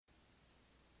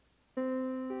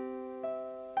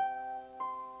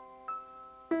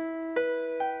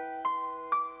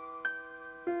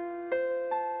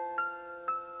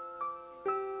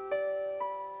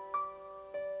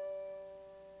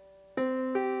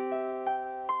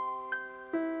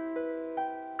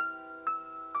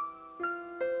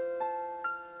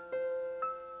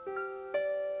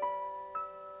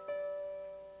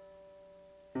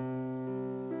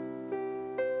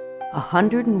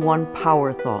101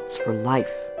 Power Thoughts for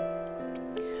Life.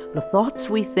 The thoughts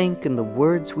we think and the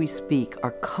words we speak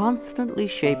are constantly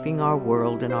shaping our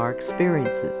world and our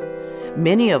experiences.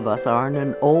 Many of us are in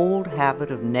an old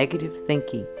habit of negative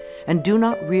thinking and do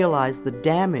not realize the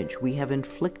damage we have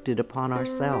inflicted upon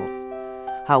ourselves.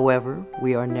 However,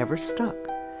 we are never stuck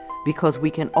because we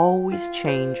can always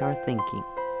change our thinking.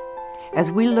 As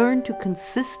we learn to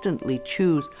consistently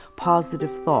choose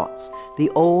positive thoughts, the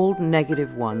old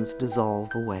negative ones dissolve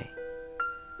away.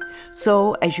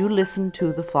 So, as you listen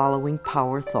to the following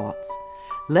power thoughts,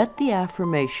 let the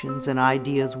affirmations and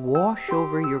ideas wash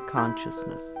over your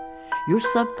consciousness. Your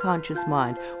subconscious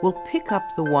mind will pick up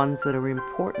the ones that are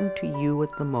important to you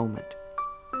at the moment.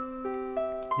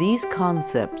 These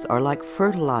concepts are like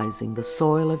fertilizing the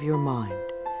soil of your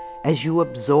mind. As you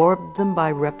absorb them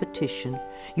by repetition,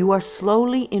 you are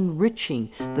slowly enriching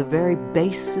the very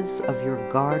basis of your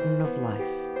garden of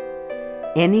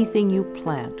life. Anything you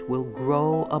plant will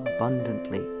grow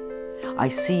abundantly. I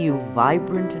see you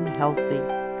vibrant and healthy,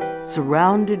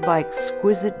 surrounded by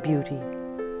exquisite beauty,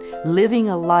 living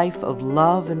a life of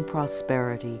love and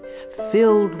prosperity,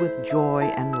 filled with joy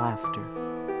and laughter.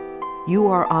 You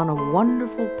are on a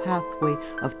wonderful pathway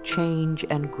of change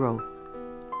and growth.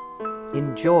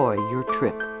 Enjoy your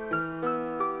trip.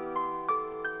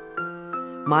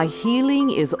 My healing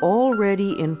is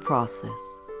already in process.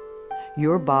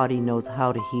 Your body knows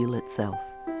how to heal itself.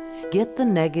 Get the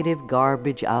negative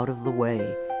garbage out of the way,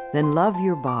 then love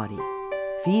your body.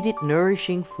 Feed it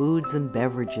nourishing foods and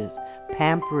beverages.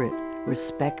 Pamper it,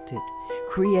 respect it.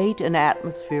 Create an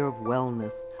atmosphere of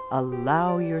wellness.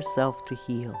 Allow yourself to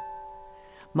heal.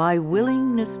 My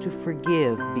willingness to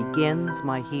forgive begins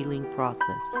my healing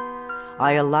process.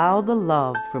 I allow the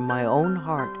love from my own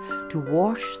heart to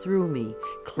wash through me,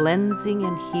 cleansing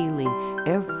and healing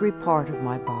every part of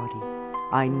my body.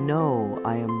 I know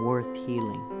I am worth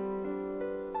healing.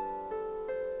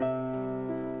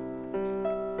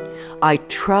 I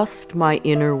trust my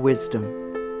inner wisdom.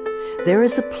 There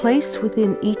is a place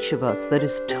within each of us that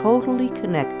is totally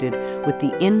connected with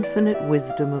the infinite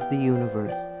wisdom of the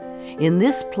universe. In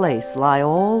this place lie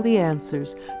all the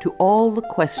answers to all the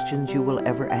questions you will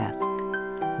ever ask.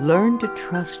 Learn to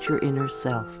trust your inner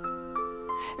self.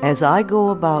 As I go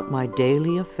about my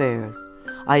daily affairs,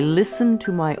 I listen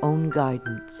to my own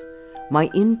guidance.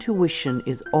 My intuition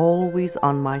is always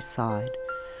on my side.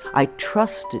 I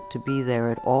trust it to be there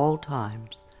at all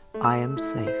times. I am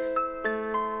safe.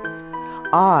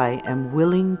 I am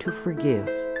willing to forgive.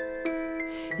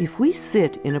 If we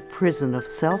sit in a prison of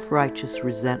self-righteous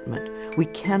resentment, we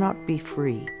cannot be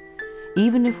free.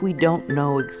 Even if we don't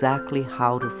know exactly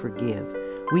how to forgive,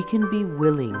 we can be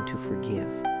willing to forgive.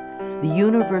 The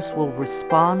universe will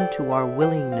respond to our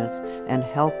willingness and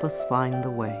help us find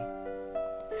the way.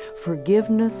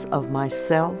 Forgiveness of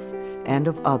myself and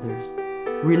of others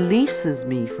releases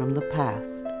me from the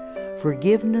past.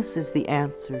 Forgiveness is the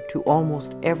answer to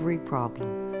almost every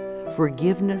problem.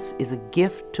 Forgiveness is a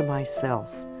gift to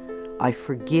myself. I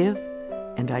forgive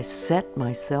and I set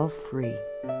myself free.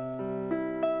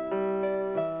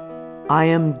 I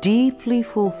am deeply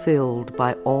fulfilled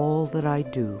by all that I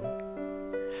do.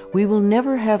 We will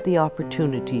never have the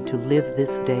opportunity to live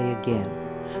this day again,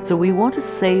 so we want to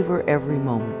savor every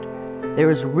moment.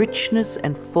 There is richness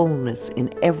and fullness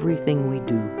in everything we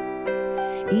do.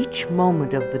 Each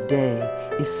moment of the day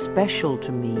is special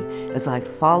to me as I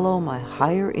follow my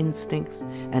higher instincts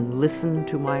and listen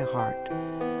to my heart.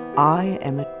 I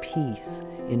am at peace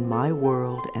in my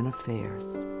world and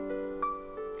affairs.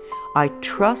 I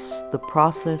trust the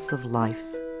process of life.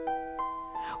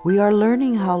 We are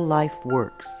learning how life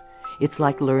works. It's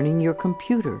like learning your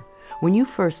computer. When you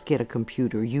first get a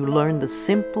computer, you learn the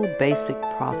simple, basic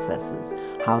processes,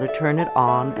 how to turn it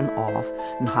on and off,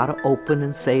 and how to open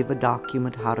and save a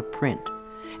document, how to print.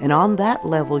 And on that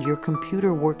level, your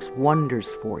computer works wonders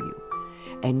for you.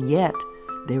 And yet,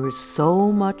 there is so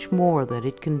much more that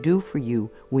it can do for you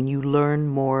when you learn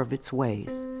more of its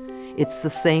ways. It's the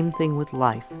same thing with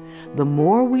life. The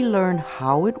more we learn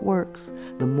how it works,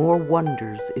 the more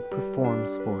wonders it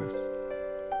performs for us.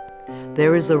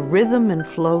 There is a rhythm and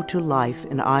flow to life,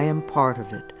 and I am part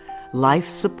of it.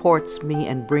 Life supports me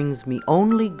and brings me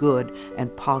only good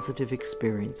and positive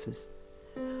experiences.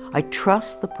 I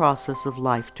trust the process of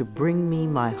life to bring me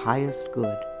my highest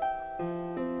good.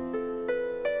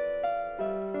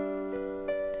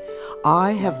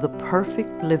 I have the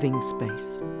perfect living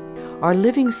space. Our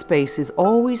living space is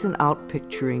always an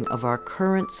outpicturing of our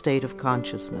current state of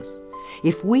consciousness.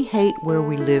 If we hate where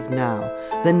we live now,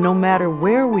 then no matter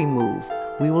where we move,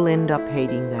 we will end up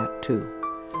hating that too.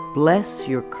 Bless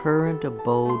your current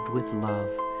abode with love.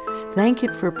 Thank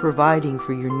it for providing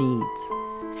for your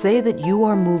needs. Say that you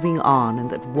are moving on and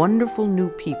that wonderful new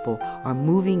people are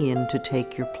moving in to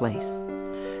take your place.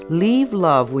 Leave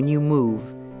love when you move,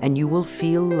 and you will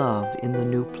feel love in the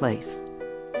new place.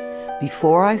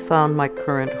 Before I found my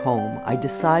current home, I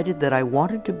decided that I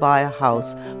wanted to buy a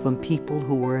house from people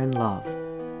who were in love.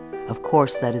 Of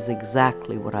course, that is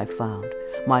exactly what I found.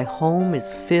 My home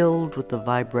is filled with the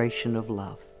vibration of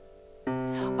love.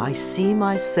 I see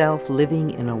myself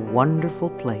living in a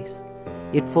wonderful place.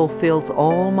 It fulfills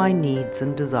all my needs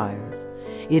and desires.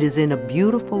 It is in a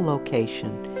beautiful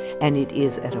location, and it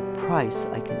is at a price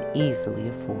I can easily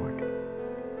afford.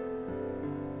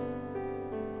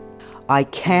 I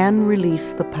can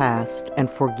release the past and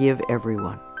forgive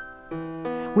everyone.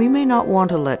 We may not want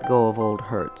to let go of old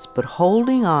hurts, but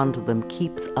holding on to them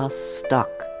keeps us stuck.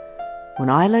 When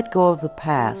I let go of the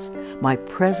past, my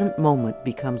present moment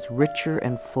becomes richer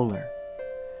and fuller.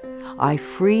 I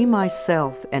free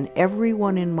myself and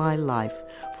everyone in my life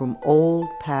from old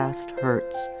past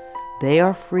hurts. They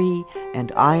are free,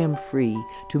 and I am free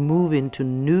to move into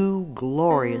new,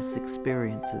 glorious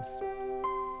experiences.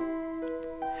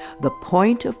 The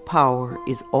point of power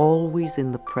is always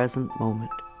in the present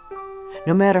moment.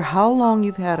 No matter how long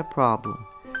you've had a problem,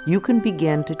 you can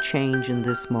begin to change in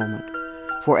this moment.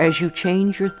 For as you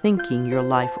change your thinking, your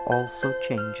life also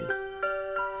changes.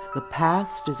 The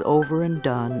past is over and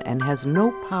done and has no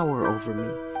power over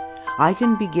me. I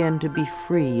can begin to be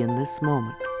free in this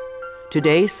moment.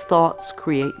 Today's thoughts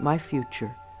create my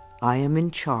future. I am in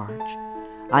charge.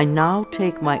 I now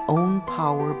take my own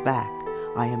power back.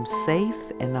 I am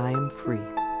safe and I am free.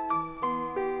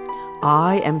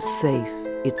 I am safe.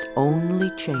 It's only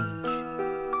change.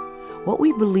 What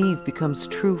we believe becomes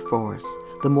true for us.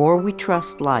 The more we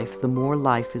trust life, the more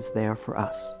life is there for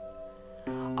us.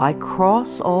 I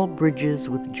cross all bridges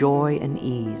with joy and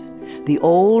ease. The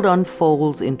old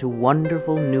unfolds into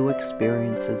wonderful new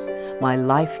experiences. My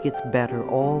life gets better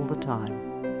all the time.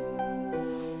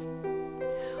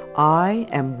 I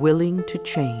am willing to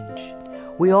change.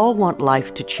 We all want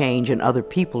life to change and other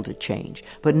people to change,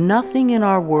 but nothing in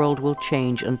our world will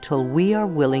change until we are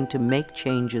willing to make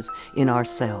changes in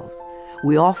ourselves.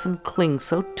 We often cling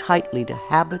so tightly to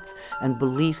habits and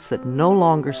beliefs that no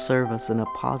longer serve us in a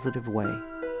positive way.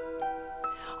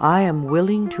 I am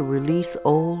willing to release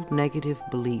old negative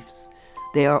beliefs.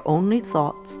 They are only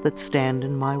thoughts that stand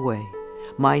in my way.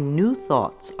 My new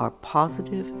thoughts are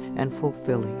positive and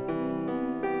fulfilling.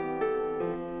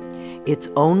 It's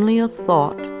only a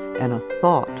thought, and a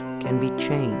thought can be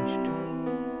changed.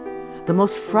 The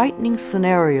most frightening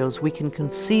scenarios we can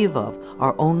conceive of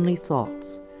are only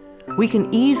thoughts. We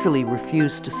can easily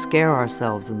refuse to scare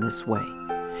ourselves in this way.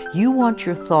 You want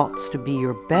your thoughts to be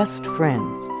your best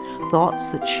friends, thoughts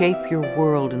that shape your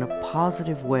world in a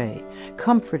positive way,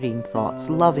 comforting thoughts,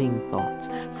 loving thoughts,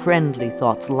 friendly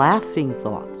thoughts, laughing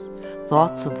thoughts,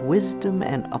 thoughts of wisdom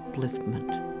and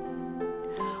upliftment.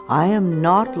 I am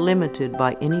not limited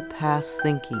by any past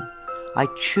thinking. I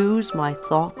choose my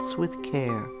thoughts with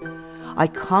care. I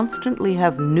constantly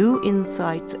have new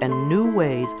insights and new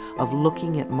ways of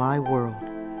looking at my world.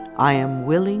 I am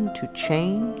willing to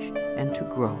change and to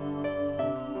grow.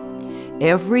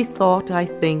 Every thought I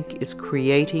think is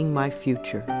creating my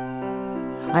future.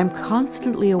 I am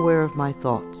constantly aware of my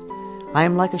thoughts. I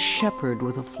am like a shepherd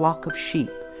with a flock of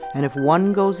sheep, and if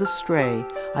one goes astray,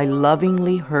 I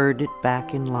lovingly herd it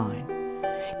back in line.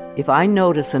 If I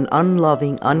notice an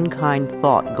unloving, unkind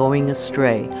thought going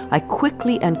astray, I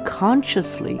quickly and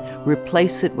consciously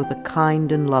replace it with a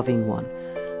kind and loving one.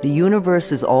 The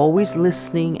universe is always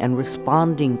listening and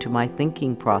responding to my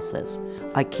thinking process.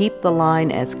 I keep the line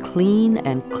as clean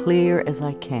and clear as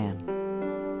I can.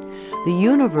 The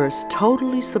universe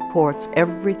totally supports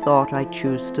every thought I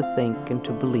choose to think and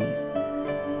to believe.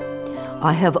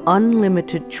 I have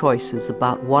unlimited choices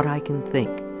about what I can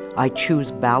think. I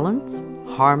choose balance,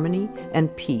 harmony,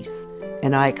 and peace,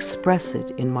 and I express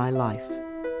it in my life.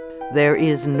 There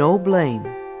is no blame.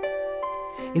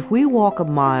 If we walk a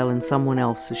mile in someone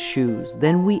else's shoes,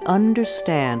 then we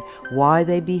understand why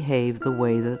they behave the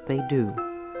way that they do.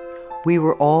 We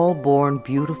were all born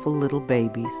beautiful little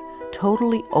babies,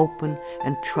 totally open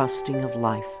and trusting of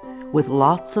life, with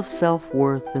lots of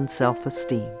self-worth and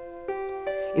self-esteem.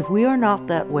 If we are not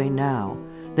that way now,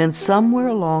 then somewhere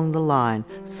along the line,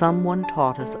 someone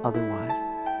taught us otherwise.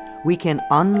 We can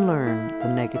unlearn the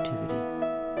negativity.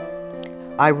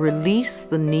 I release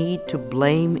the need to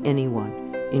blame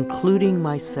anyone, including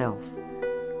myself.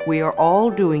 We are all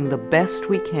doing the best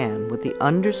we can with the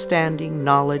understanding,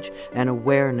 knowledge, and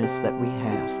awareness that we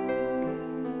have.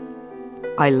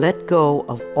 I let go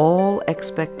of all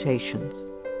expectations.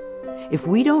 If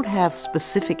we don't have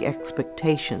specific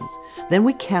expectations, then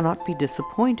we cannot be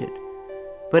disappointed.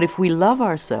 But if we love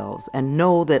ourselves and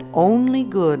know that only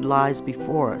good lies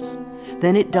before us,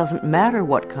 then it doesn't matter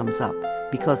what comes up,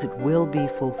 because it will be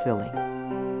fulfilling.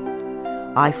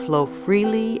 I flow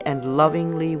freely and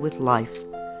lovingly with life.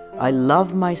 I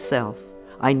love myself.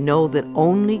 I know that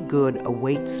only good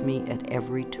awaits me at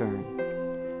every turn.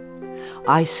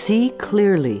 I see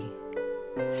clearly.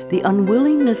 The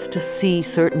unwillingness to see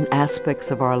certain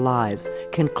aspects of our lives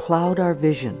can cloud our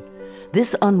vision.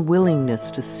 This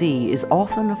unwillingness to see is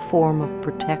often a form of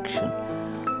protection.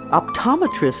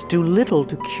 Optometrists do little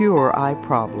to cure eye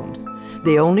problems.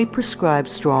 They only prescribe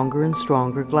stronger and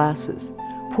stronger glasses.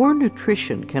 Poor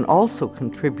nutrition can also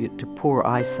contribute to poor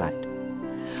eyesight.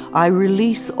 I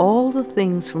release all the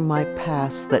things from my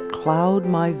past that cloud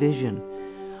my vision.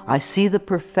 I see the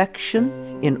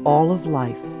perfection in all of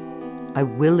life. I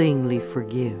willingly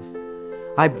forgive.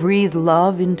 I breathe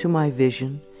love into my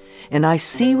vision, and I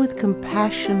see with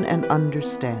compassion and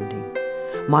understanding.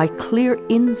 My clear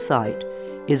insight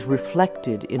is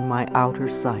reflected in my outer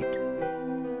sight.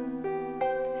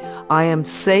 I am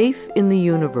safe in the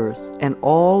universe, and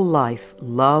all life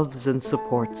loves and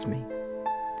supports me.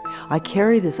 I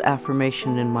carry this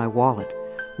affirmation in my wallet.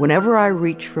 Whenever I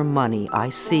reach for money, I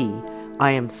see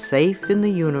I am safe in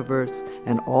the universe,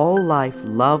 and all life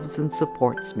loves and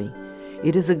supports me.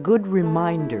 It is a good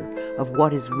reminder of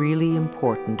what is really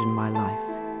important in my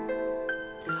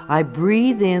life. I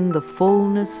breathe in the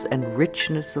fullness and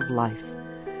richness of life.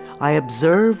 I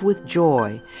observe with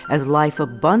joy as life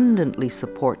abundantly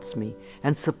supports me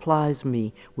and supplies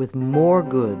me with more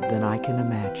good than I can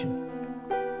imagine.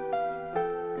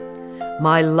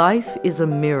 My life is a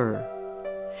mirror.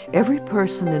 Every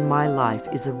person in my life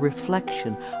is a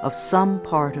reflection of some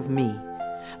part of me.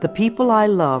 The people I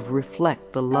love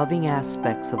reflect the loving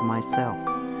aspects of myself.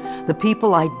 The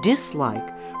people I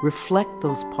dislike reflect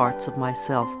those parts of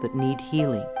myself that need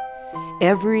healing.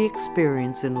 Every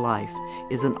experience in life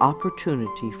is an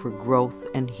opportunity for growth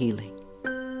and healing.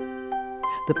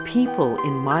 The people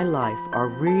in my life are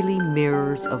really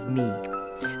mirrors of me.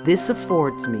 This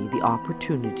affords me the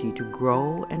opportunity to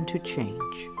grow and to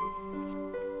change.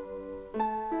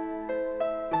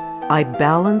 I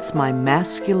balance my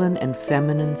masculine and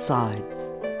feminine sides.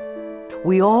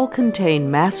 We all contain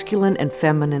masculine and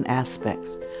feminine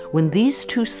aspects. When these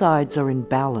two sides are in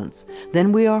balance,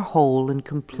 then we are whole and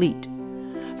complete.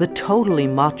 The totally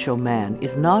macho man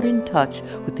is not in touch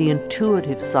with the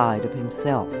intuitive side of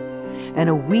himself, and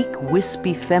a weak,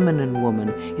 wispy feminine woman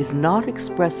is not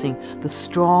expressing the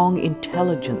strong,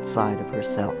 intelligent side of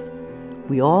herself.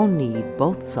 We all need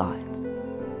both sides.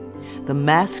 The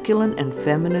masculine and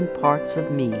feminine parts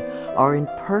of me are in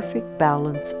perfect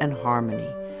balance and harmony.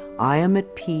 I am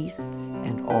at peace,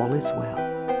 and all is well.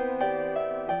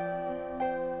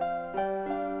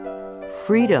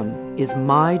 Freedom is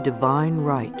my divine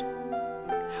right.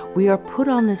 We are put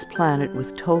on this planet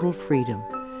with total freedom,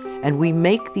 and we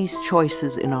make these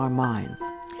choices in our minds.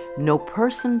 No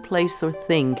person, place, or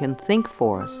thing can think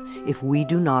for us if we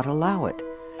do not allow it.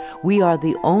 We are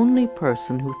the only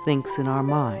person who thinks in our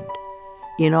mind.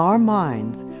 In our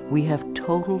minds, we have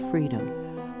total freedom.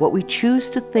 What we choose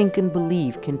to think and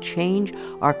believe can change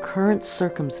our current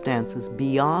circumstances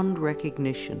beyond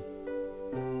recognition.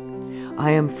 I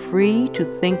am free to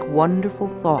think wonderful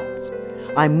thoughts.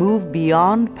 I move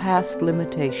beyond past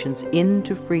limitations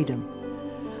into freedom.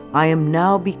 I am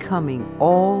now becoming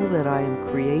all that I am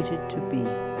created to be.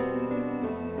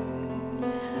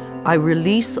 I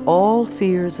release all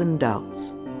fears and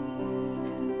doubts.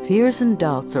 Fears and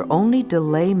doubts are only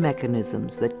delay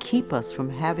mechanisms that keep us from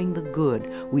having the good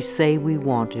we say we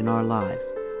want in our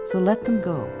lives, so let them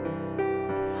go.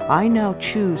 I now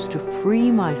choose to free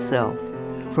myself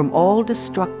from all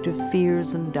destructive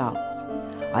fears and doubts.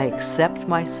 I accept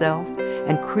myself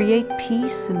and create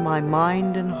peace in my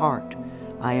mind and heart.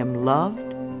 I am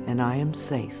loved and I am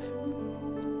safe.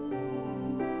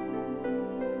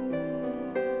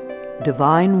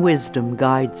 Divine wisdom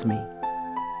guides me.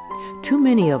 Too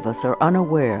many of us are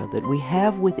unaware that we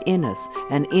have within us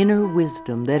an inner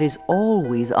wisdom that is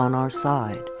always on our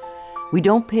side. We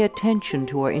don't pay attention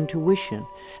to our intuition,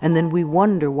 and then we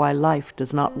wonder why life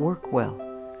does not work well.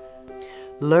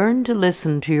 Learn to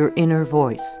listen to your inner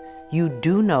voice. You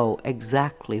do know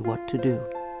exactly what to do.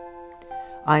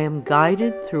 I am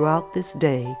guided throughout this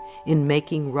day in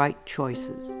making right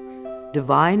choices.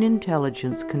 Divine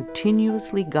intelligence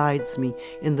continuously guides me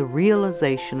in the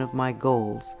realization of my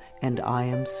goals, and I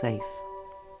am safe.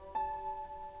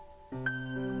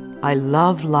 I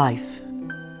love life.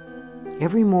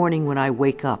 Every morning when I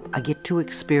wake up, I get to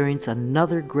experience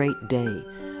another great day.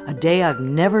 a day I've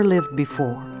never lived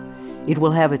before. It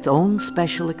will have its own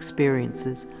special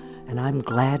experiences, and I'm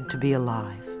glad to be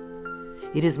alive.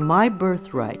 It is my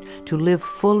birthright to live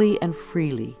fully and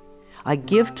freely. I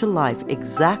give to life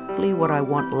exactly what I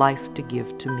want life to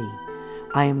give to me.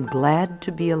 I am glad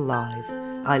to be alive.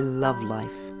 I love life.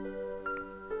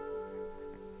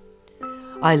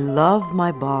 I love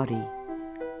my body.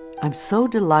 I'm so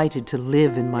delighted to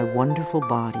live in my wonderful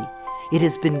body. It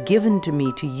has been given to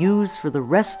me to use for the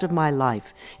rest of my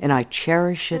life, and I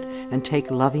cherish it and take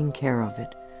loving care of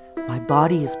it. My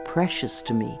body is precious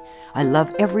to me. I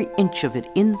love every inch of it,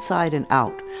 inside and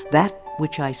out, that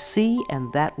which I see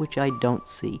and that which I don't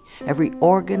see, every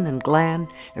organ and gland,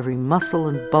 every muscle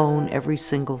and bone, every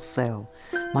single cell.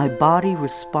 My body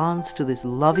responds to this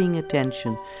loving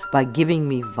attention by giving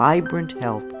me vibrant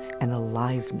health and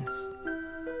aliveness.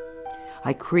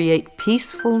 I create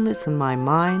peacefulness in my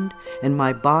mind, and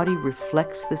my body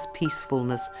reflects this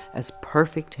peacefulness as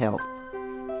perfect health.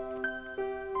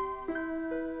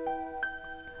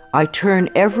 I turn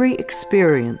every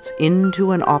experience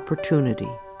into an opportunity.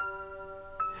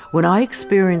 When I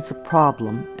experience a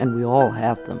problem, and we all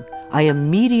have them, I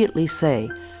immediately say,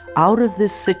 out of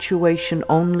this situation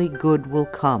only good will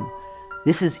come.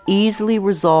 This is easily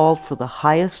resolved for the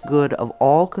highest good of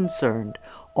all concerned.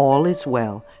 All is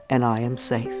well, and I am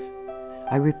safe.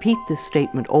 I repeat this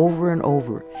statement over and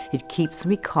over. It keeps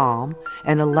me calm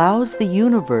and allows the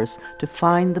universe to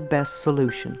find the best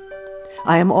solution.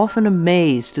 I am often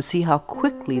amazed to see how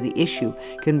quickly the issue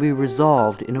can be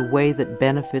resolved in a way that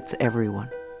benefits everyone.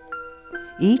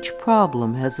 Each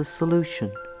problem has a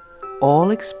solution.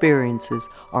 All experiences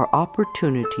are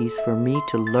opportunities for me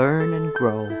to learn and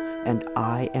grow, and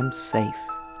I am safe.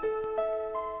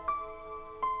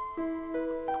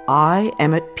 I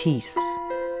am at peace.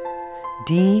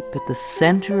 Deep at the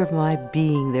center of my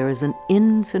being there is an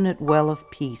infinite well of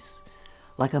peace,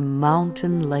 like a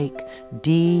mountain lake,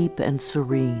 deep and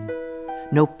serene.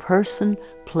 No person,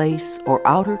 place, or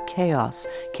outer chaos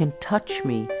can touch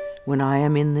me when I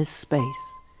am in this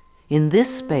space. In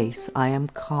this space I am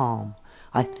calm.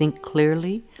 I think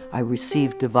clearly, I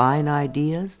receive divine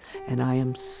ideas, and I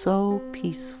am so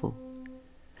peaceful.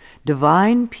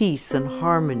 Divine peace and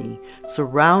harmony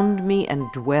surround me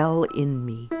and dwell in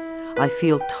me. I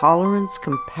feel tolerance,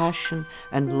 compassion,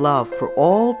 and love for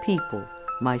all people,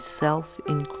 myself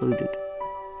included.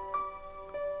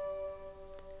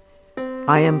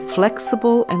 I am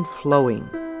flexible and flowing.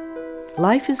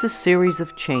 Life is a series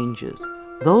of changes.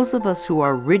 Those of us who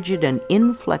are rigid and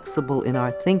inflexible in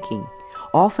our thinking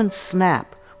often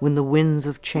snap when the winds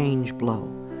of change blow.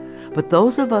 But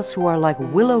those of us who are like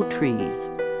willow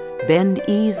trees bend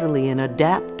easily and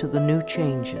adapt to the new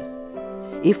changes.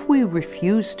 If we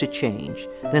refuse to change,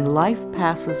 then life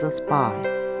passes us by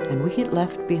and we get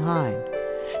left behind.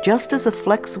 Just as a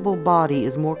flexible body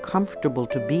is more comfortable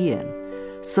to be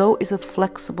in, so is a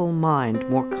flexible mind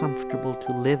more comfortable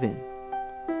to live in.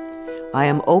 I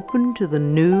am open to the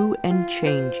new and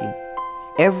changing.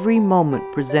 Every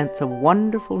moment presents a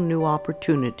wonderful new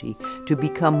opportunity to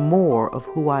become more of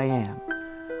who I am.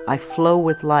 I flow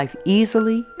with life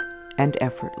easily and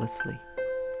effortlessly.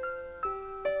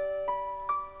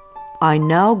 I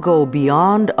now go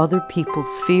beyond other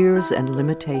people's fears and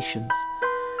limitations.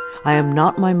 I am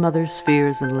not my mother's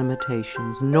fears and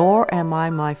limitations, nor am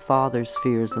I my father's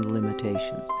fears and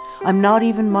limitations. I'm not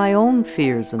even my own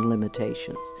fears and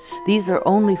limitations. These are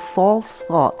only false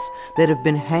thoughts that have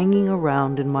been hanging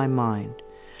around in my mind.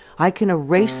 I can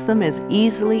erase them as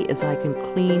easily as I can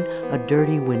clean a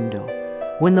dirty window.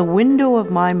 When the window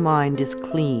of my mind is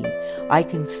clean, I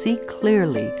can see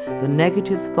clearly the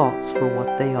negative thoughts for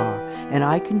what they are, and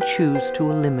I can choose to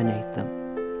eliminate them.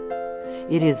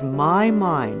 It is my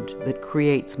mind that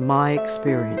creates my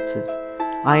experiences.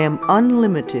 I am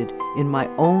unlimited in my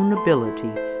own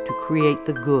ability to create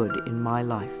the good in my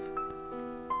life.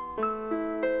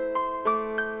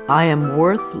 I am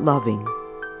worth loving.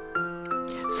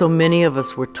 So many of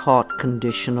us were taught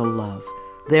conditional love.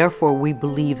 Therefore, we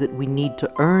believe that we need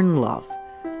to earn love.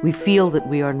 We feel that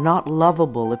we are not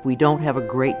lovable if we don't have a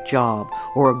great job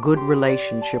or a good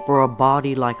relationship or a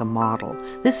body like a model.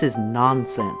 This is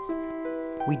nonsense.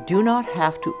 We do not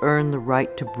have to earn the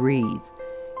right to breathe.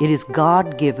 It is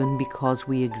God-given because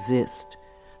we exist.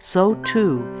 So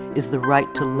too is the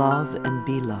right to love and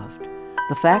be loved.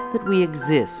 The fact that we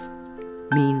exist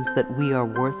means that we are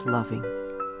worth loving.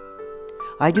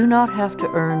 I do not have to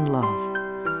earn love.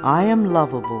 I am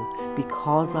lovable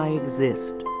because I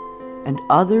exist, and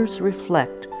others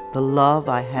reflect the love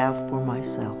I have for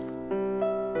myself.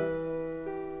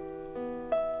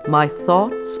 My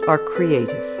thoughts are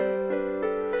creative.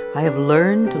 I have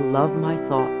learned to love my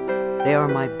thoughts. They are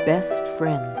my best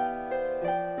friends.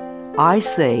 I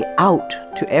say out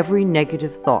to every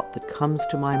negative thought that comes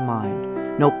to my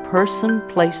mind. No person,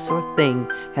 place, or thing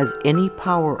has any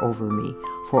power over me,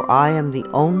 for I am the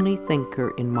only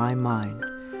thinker in my mind.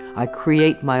 I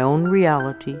create my own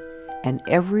reality and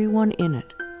everyone in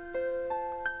it.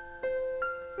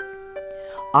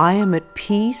 I am at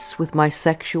peace with my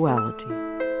sexuality.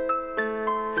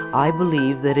 I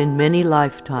believe that in many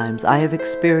lifetimes I have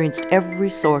experienced every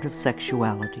sort of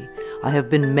sexuality. I have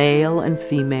been male and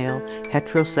female,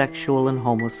 heterosexual and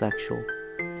homosexual.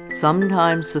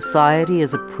 Sometimes society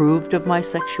has approved of my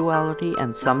sexuality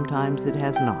and sometimes it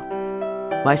has not.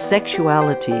 My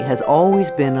sexuality has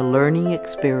always been a learning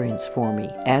experience for me,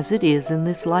 as it is in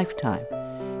this lifetime.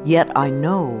 Yet I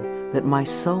know that my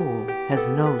soul has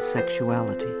no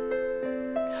sexuality.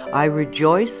 I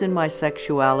rejoice in my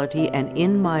sexuality and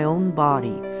in my own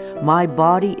body. My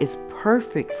body is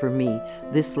perfect for me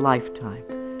this lifetime.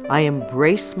 I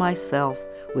embrace myself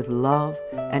with love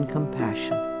and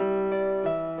compassion.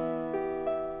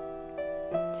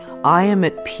 I am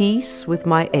at peace with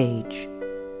my age.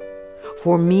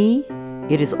 For me,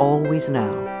 it is always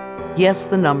now. Yes,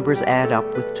 the numbers add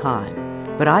up with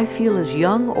time, but I feel as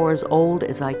young or as old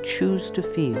as I choose to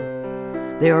feel.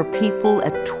 There are people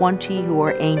at 20 who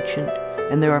are ancient,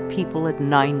 and there are people at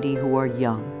 90 who are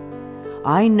young.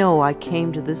 I know I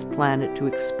came to this planet to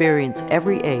experience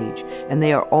every age, and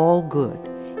they are all good.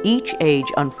 Each age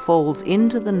unfolds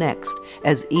into the next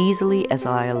as easily as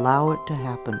I allow it to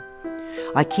happen.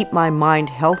 I keep my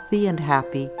mind healthy and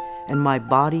happy, and my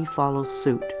body follows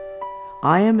suit.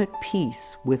 I am at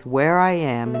peace with where I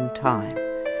am in time,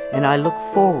 and I look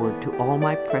forward to all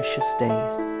my precious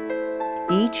days.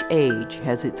 Each age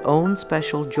has its own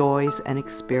special joys and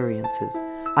experiences.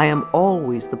 I am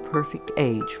always the perfect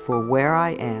age for where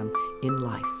I am in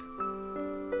life.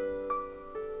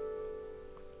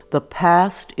 The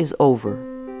past is over.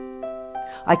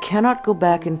 I cannot go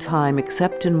back in time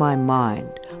except in my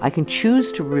mind. I can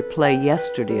choose to replay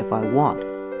yesterday if I want,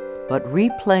 but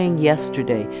replaying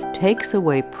yesterday takes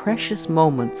away precious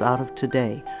moments out of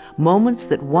today, moments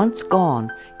that once gone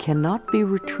cannot be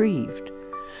retrieved.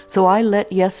 So I let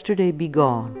yesterday be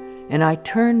gone, and I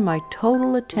turn my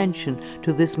total attention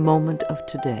to this moment of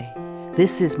today.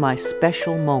 This is my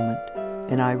special moment,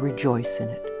 and I rejoice in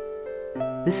it.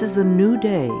 This is a new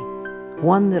day,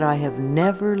 one that I have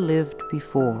never lived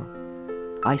before.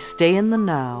 I stay in the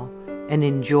now and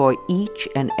enjoy each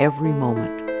and every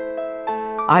moment.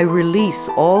 I release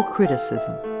all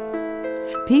criticism.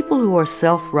 People who are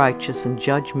self-righteous and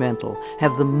judgmental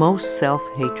have the most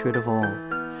self-hatred of all.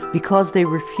 Because they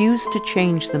refuse to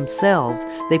change themselves,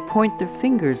 they point their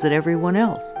fingers at everyone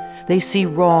else. They see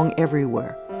wrong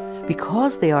everywhere.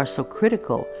 Because they are so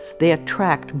critical, they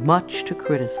attract much to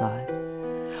criticize.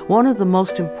 One of the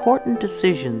most important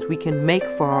decisions we can make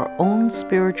for our own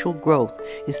spiritual growth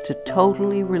is to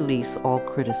totally release all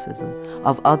criticism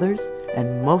of others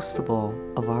and most of all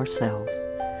of ourselves.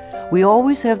 We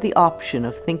always have the option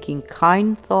of thinking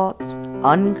kind thoughts,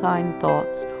 unkind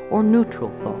thoughts, or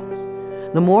neutral thoughts.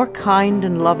 The more kind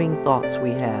and loving thoughts we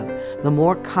have, the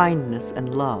more kindness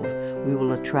and love we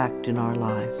will attract in our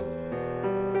lives.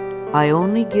 I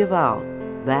only give out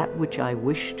that which I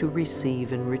wish to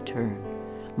receive in return.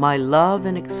 My love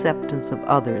and acceptance of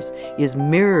others is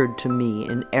mirrored to me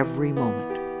in every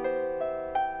moment.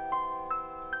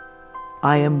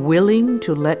 I am willing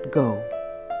to let go.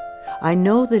 I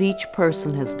know that each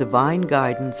person has divine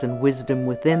guidance and wisdom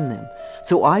within them,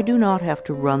 so I do not have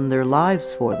to run their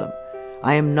lives for them.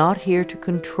 I am not here to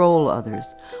control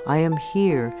others. I am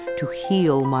here to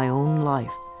heal my own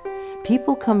life.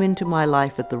 People come into my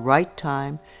life at the right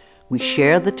time. We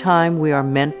share the time we are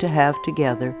meant to have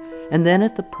together, and then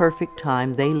at the perfect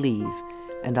time they leave,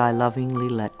 and I lovingly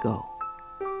let go.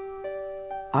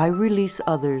 I release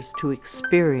others to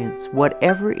experience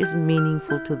whatever is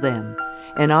meaningful to them,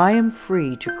 and I am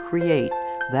free to create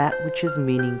that which is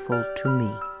meaningful to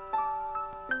me.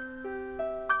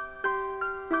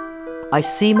 I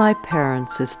see my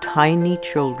parents as tiny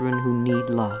children who need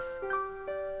love.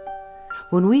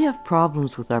 When we have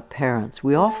problems with our parents,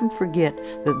 we often forget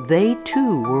that they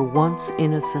too were once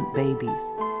innocent babies.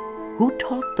 Who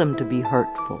taught them to be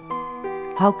hurtful?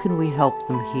 How can we help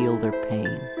them heal their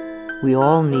pain? We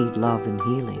all need love and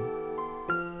healing.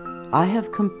 I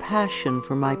have compassion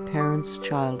for my parents'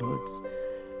 childhoods.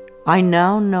 I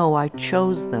now know I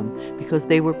chose them because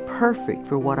they were perfect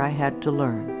for what I had to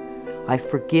learn. I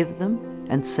forgive them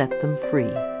and set them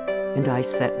free, and I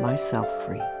set myself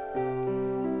free.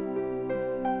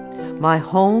 My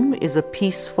home is a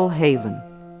peaceful haven.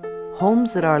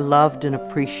 Homes that are loved and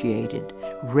appreciated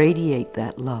radiate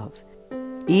that love.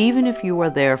 Even if you are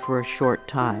there for a short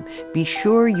time, be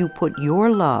sure you put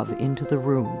your love into the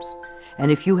rooms.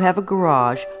 And if you have a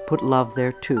garage, put love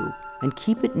there too. And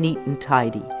keep it neat and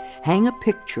tidy. Hang a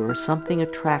picture or something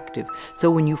attractive so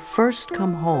when you first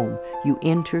come home, you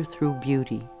enter through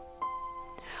beauty.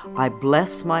 I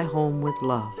bless my home with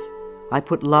love. I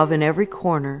put love in every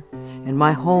corner, and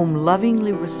my home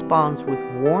lovingly responds with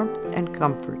warmth and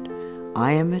comfort.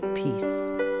 I am at peace.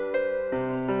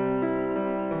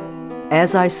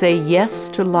 As I say yes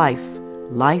to life,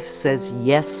 life says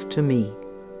yes to me.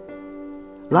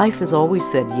 Life has always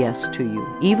said yes to you,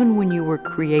 even when you were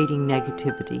creating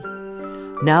negativity.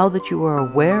 Now that you are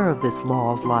aware of this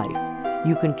law of life,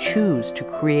 you can choose to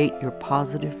create your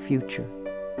positive future.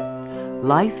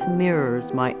 Life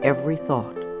mirrors my every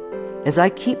thought. As I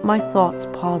keep my thoughts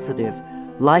positive,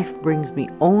 life brings me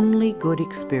only good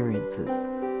experiences.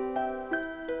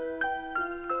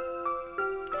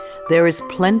 There is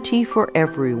plenty for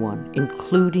everyone,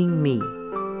 including me.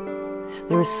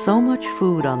 There is so much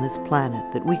food on this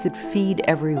planet that we could feed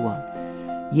everyone.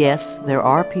 Yes, there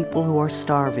are people who are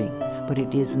starving, but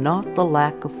it is not the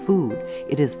lack of food,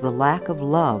 it is the lack of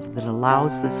love that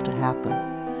allows this to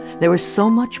happen. There is so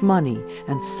much money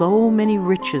and so many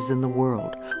riches in the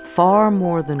world, far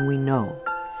more than we know.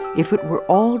 If it were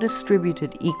all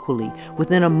distributed equally,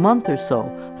 within a month or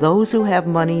so, those who have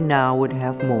money now would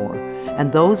have more,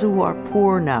 and those who are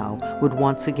poor now would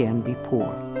once again be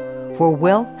poor. For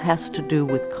wealth has to do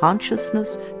with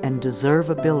consciousness and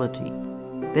deservability.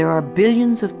 There are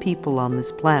billions of people on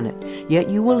this planet, yet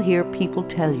you will hear people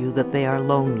tell you that they are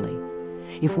lonely.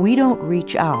 If we don't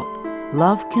reach out,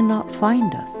 love cannot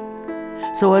find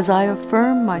us. So as I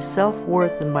affirm my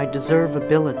self-worth and my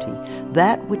deservability,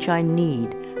 that which I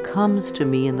need comes to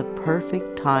me in the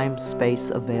perfect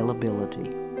time-space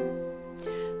availability.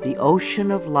 The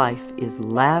ocean of life is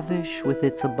lavish with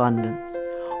its abundance.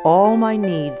 All my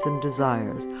needs and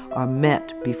desires are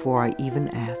met before I even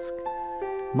ask.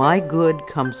 My good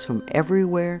comes from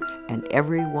everywhere and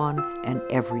everyone and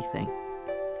everything.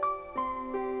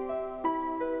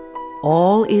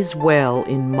 All is well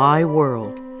in my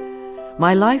world.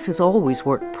 My life has always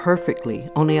worked perfectly,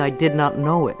 only I did not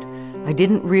know it. I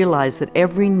didn't realize that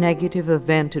every negative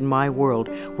event in my world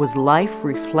was life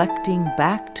reflecting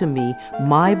back to me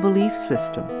my belief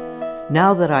system.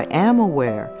 Now that I am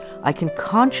aware, I can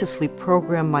consciously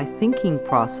program my thinking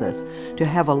process to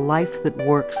have a life that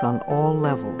works on all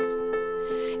levels.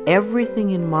 Everything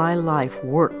in my life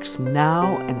works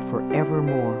now and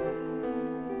forevermore.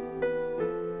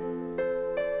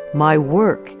 My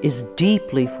work is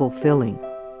deeply fulfilling.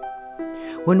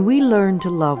 When we learn to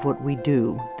love what we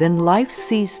do, then life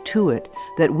sees to it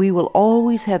that we will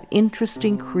always have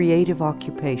interesting creative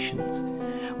occupations.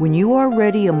 When you are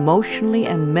ready emotionally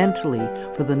and mentally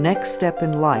for the next step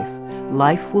in life,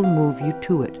 life will move you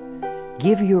to it.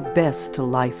 Give your best to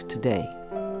life today.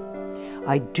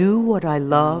 I do what I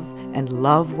love and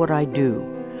love what I do.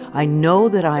 I know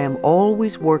that I am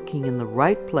always working in the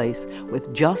right place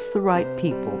with just the right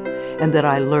people, and that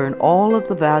I learn all of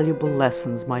the valuable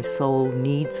lessons my soul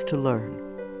needs to learn.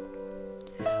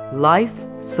 Life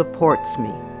supports me.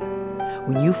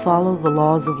 When you follow the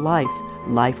laws of life,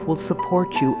 life will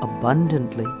support you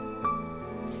abundantly.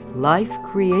 Life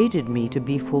created me to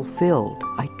be fulfilled.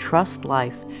 I trust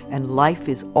life, and life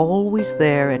is always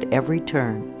there at every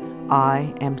turn.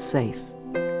 I am safe.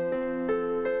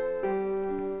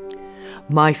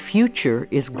 My future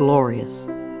is glorious.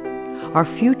 Our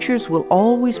futures will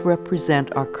always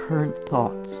represent our current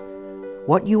thoughts.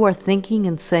 What you are thinking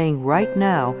and saying right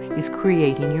now is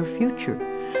creating your future.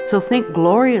 So think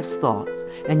glorious thoughts,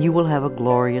 and you will have a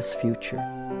glorious future.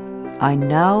 I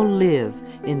now live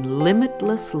in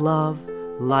limitless love,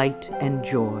 light, and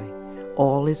joy.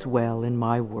 All is well in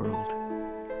my world.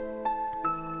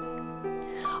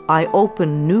 I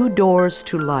open new doors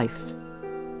to life.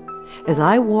 As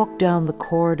I walk down the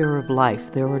corridor of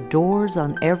life, there are doors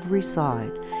on every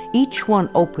side. Each one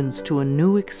opens to a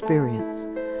new experience.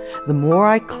 The more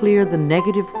I clear the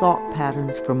negative thought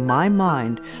patterns from my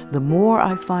mind, the more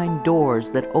I find doors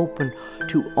that open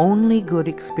to only good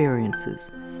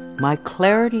experiences. My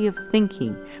clarity of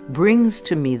thinking brings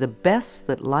to me the best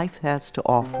that life has to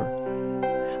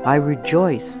offer. I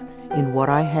rejoice in what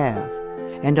I have,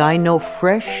 and I know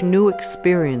fresh new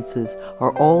experiences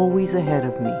are always ahead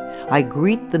of me. I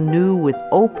greet the new with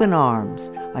open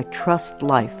arms. I trust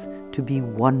life to be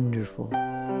wonderful.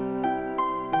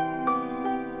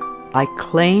 I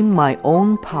claim my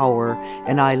own power,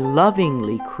 and I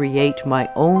lovingly create my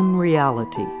own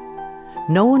reality.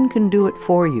 No one can do it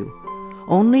for you.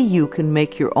 Only you can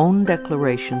make your own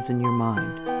declarations in your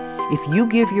mind. If you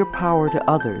give your power to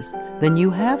others, then you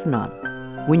have none.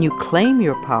 When you claim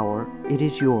your power, it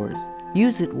is yours.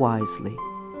 Use it wisely.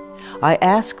 I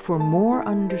ask for more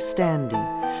understanding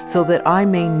so that I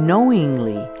may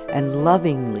knowingly and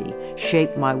lovingly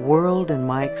shape my world and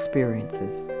my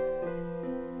experiences.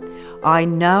 I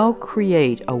now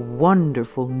create a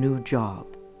wonderful new job.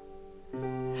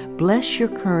 Bless your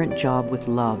current job with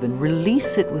love and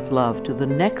release it with love to the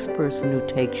next person who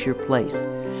takes your place,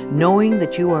 knowing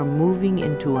that you are moving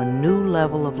into a new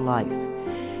level of life.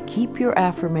 Keep your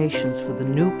affirmations for the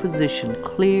new position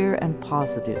clear and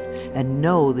positive, and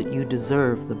know that you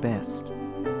deserve the best.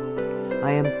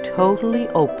 I am totally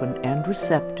open and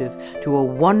receptive to a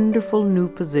wonderful new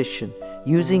position,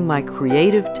 using my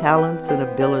creative talents and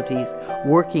abilities,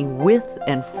 working with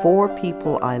and for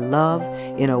people I love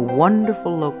in a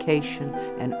wonderful location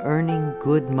and earning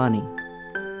good money.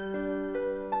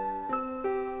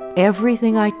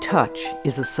 Everything I touch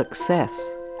is a success.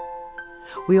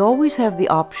 We always have the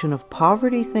option of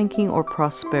poverty thinking or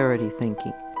prosperity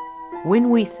thinking. When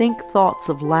we think thoughts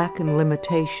of lack and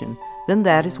limitation, then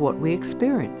that is what we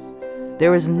experience.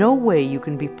 There is no way you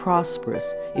can be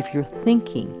prosperous if your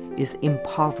thinking is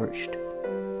impoverished.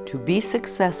 To be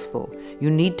successful, you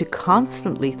need to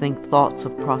constantly think thoughts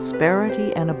of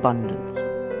prosperity and abundance.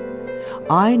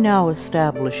 I now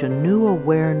establish a new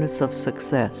awareness of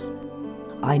success.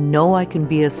 I know I can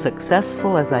be as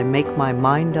successful as I make my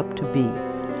mind up to be.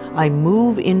 I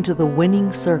move into the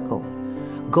winning circle.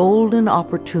 Golden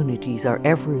opportunities are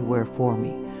everywhere for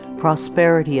me.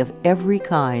 Prosperity of every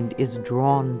kind is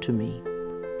drawn to me.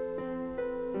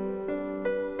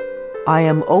 I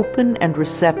am open and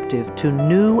receptive to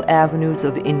new avenues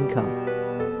of income.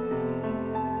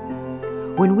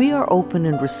 When we are open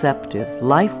and receptive,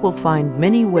 life will find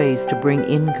many ways to bring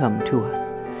income to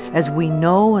us. As we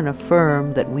know and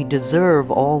affirm that we deserve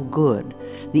all good,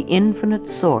 the infinite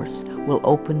source will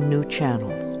open new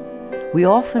channels. We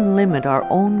often limit our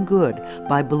own good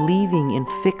by believing in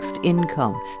fixed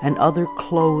income and other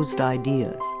closed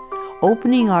ideas.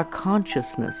 Opening our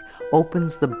consciousness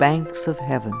opens the banks of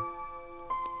heaven.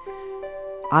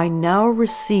 I now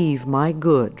receive my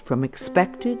good from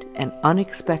expected and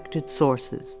unexpected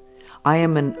sources. I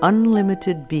am an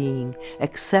unlimited being,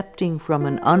 accepting from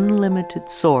an unlimited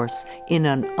source in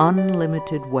an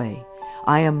unlimited way.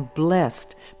 I am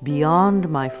blessed beyond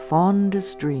my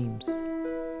fondest dreams.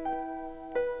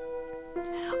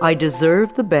 I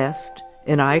deserve the best,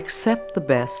 and I accept the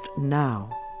best now.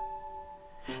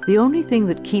 The only thing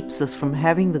that keeps us from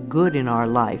having the good in our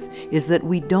life is that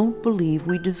we don't believe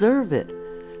we deserve it.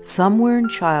 Somewhere in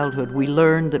childhood we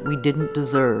learned that we didn't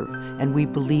deserve, and we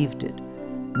believed it.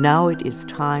 Now it is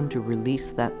time to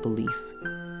release that belief.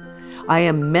 I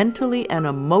am mentally and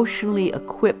emotionally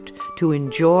equipped to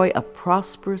enjoy a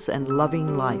prosperous and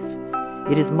loving life.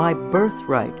 It is my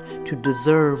birthright to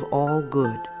deserve all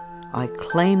good. I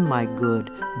claim my good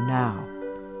now.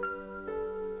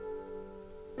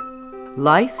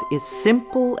 Life is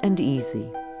simple and easy.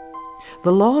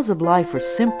 The laws of life are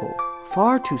simple,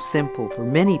 far too simple for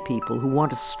many people who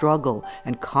want to struggle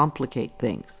and complicate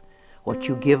things. What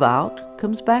you give out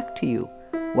comes back to you.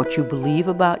 What you believe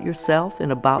about yourself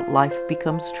and about life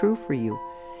becomes true for you.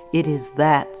 It is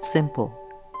that simple.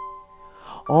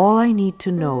 All I need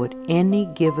to know at any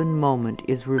given moment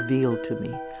is revealed to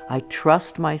me. I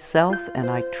trust myself and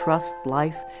I trust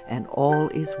life, and all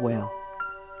is well.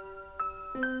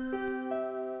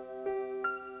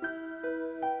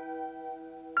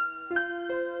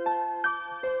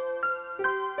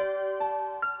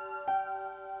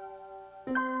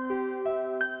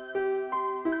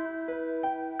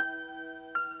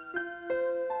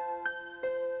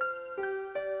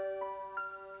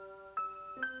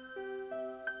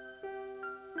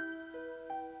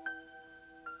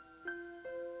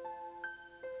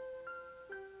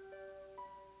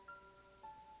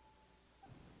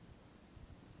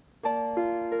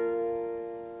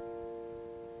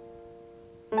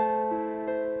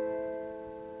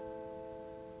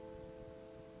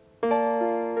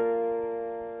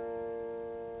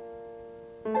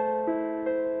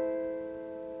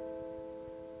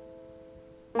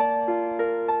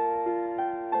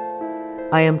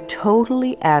 I am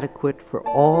totally adequate for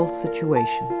all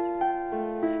situations.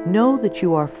 Know that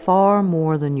you are far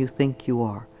more than you think you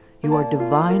are. You are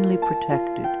divinely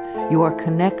protected. You are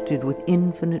connected with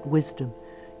infinite wisdom.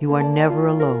 You are never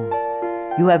alone.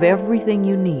 You have everything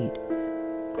you need.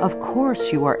 Of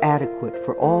course you are adequate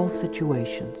for all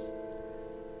situations.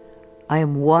 I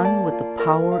am one with the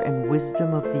power and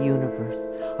wisdom of the universe.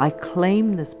 I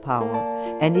claim this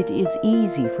power, and it is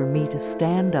easy for me to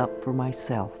stand up for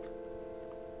myself.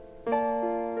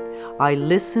 I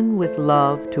listen with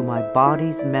love to my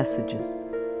body's messages.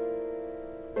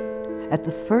 At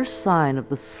the first sign of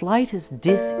the slightest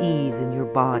dis-ease in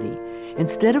your body,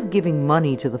 instead of giving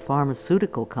money to the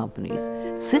pharmaceutical companies,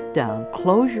 sit down,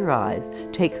 close your eyes,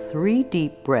 take 3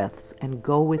 deep breaths, and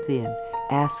go within,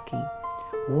 asking,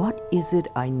 what is it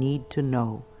I need to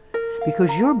know? Because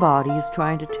your body is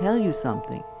trying to tell you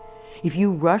something. If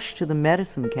you rush to the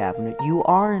medicine cabinet, you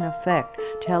are in effect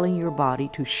telling your body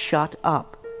to shut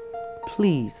up.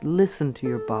 Please listen to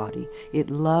your body.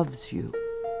 It loves you.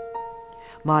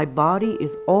 My body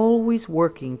is always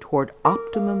working toward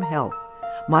optimum health.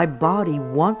 My body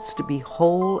wants to be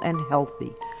whole and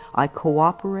healthy. I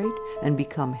cooperate and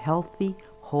become healthy,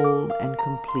 whole, and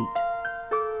complete.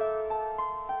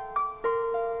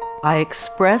 I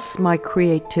express my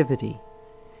creativity.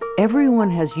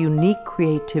 Everyone has unique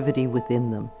creativity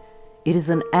within them. It is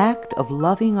an act of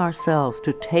loving ourselves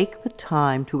to take the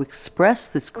time to express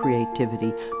this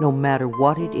creativity, no matter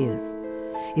what it is.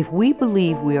 If we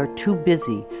believe we are too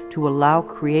busy to allow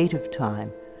creative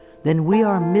time, then we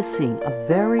are missing a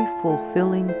very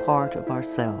fulfilling part of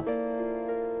ourselves.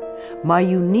 My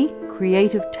unique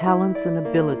creative talents and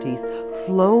abilities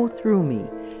flow through me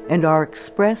and are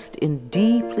expressed in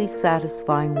deeply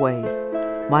satisfying ways.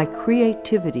 My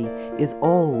creativity is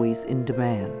always in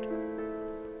demand.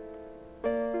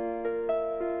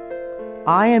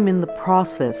 I am in the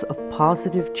process of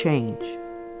positive change.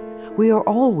 We are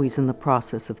always in the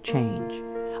process of change.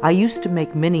 I used to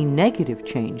make many negative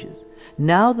changes.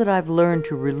 Now that I've learned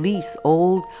to release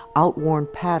old, outworn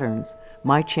patterns,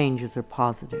 my changes are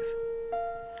positive.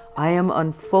 I am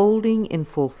unfolding in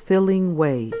fulfilling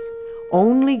ways.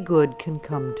 Only good can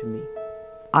come to me.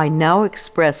 I now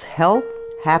express health,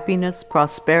 happiness,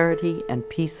 prosperity, and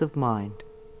peace of mind.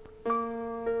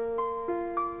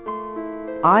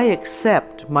 I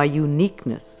accept my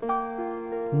uniqueness.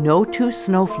 No 2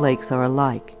 snowflakes are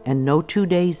alike, and no 2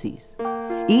 daisies.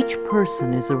 Each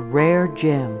person is a rare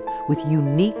gem with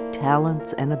unique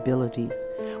talents and abilities.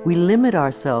 We limit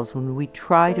ourselves when we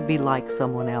try to be like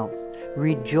someone else.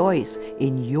 Rejoice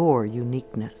in your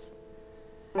uniqueness.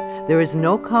 There is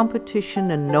no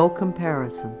competition and no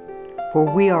comparison, for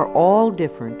we are all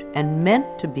different and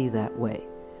meant to be that way.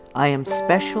 I am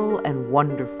special and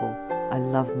wonderful. I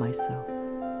love myself.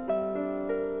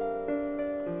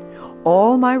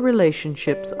 All my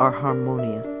relationships are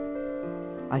harmonious.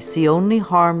 I see only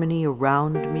harmony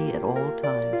around me at all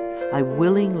times. I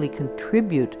willingly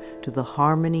contribute to the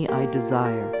harmony I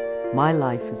desire. My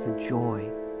life is a joy.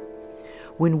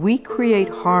 When we create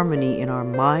harmony in our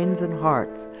minds and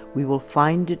hearts, we will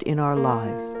find it in our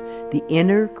lives. The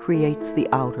inner creates the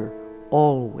outer,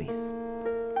 always.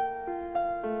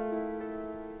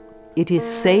 It is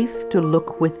safe to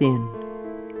look within.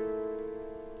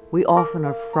 We often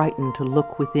are frightened to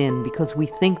look within because we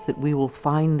think that we will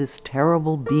find this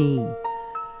terrible being.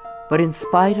 But in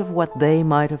spite of what they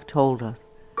might have told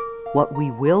us, what we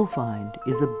will find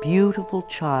is a beautiful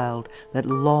child that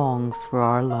longs for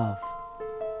our love.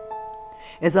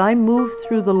 As I move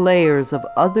through the layers of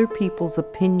other people's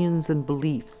opinions and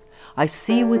beliefs, I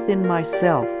see within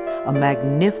myself a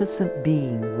magnificent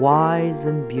being, wise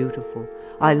and beautiful.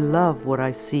 I love what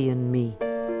I see in me.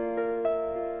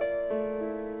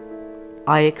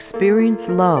 I experience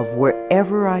love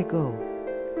wherever I go.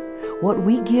 What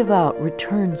we give out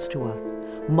returns to us,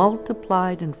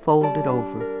 multiplied and folded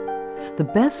over. The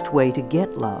best way to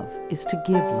get love is to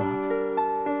give love.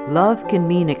 Love can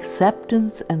mean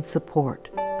acceptance and support,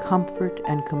 comfort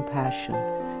and compassion,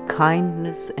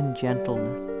 kindness and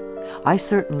gentleness. I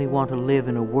certainly want to live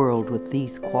in a world with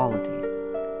these qualities.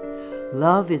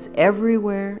 Love is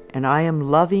everywhere, and I am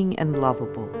loving and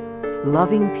lovable.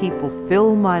 Loving people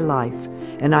fill my life,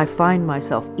 and I find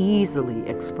myself easily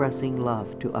expressing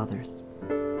love to others.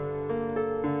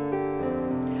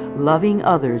 Loving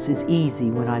others is easy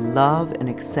when I love and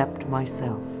accept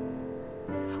myself.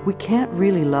 We can't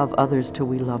really love others till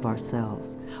we love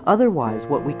ourselves. Otherwise,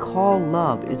 what we call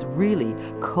love is really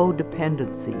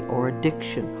codependency or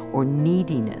addiction or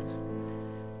neediness.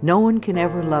 No one can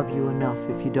ever love you enough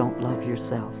if you don't love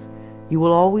yourself. You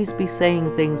will always be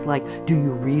saying things like, "Do you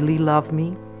really love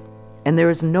me?" And there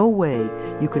is no way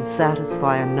you can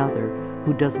satisfy another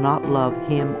who does not love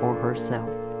him or herself.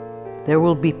 There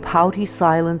will be pouty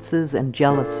silences and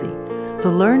jealousy,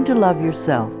 so learn to love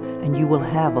yourself and you will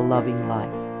have a loving life.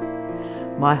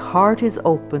 My heart is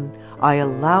open. I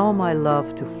allow my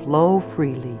love to flow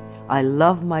freely. I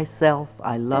love myself,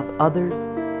 I love others,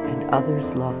 and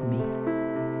others love me.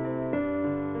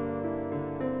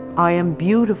 I am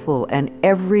beautiful and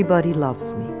everybody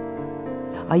loves me.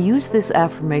 I use this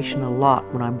affirmation a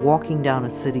lot when I'm walking down a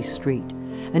city street,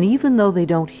 and even though they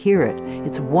don't hear it,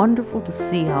 it's wonderful to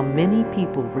see how many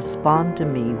people respond to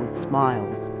me with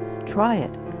smiles. Try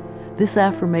it. This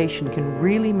affirmation can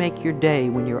really make your day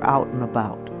when you're out and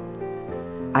about.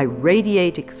 I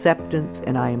radiate acceptance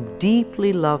and I am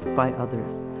deeply loved by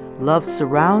others. Love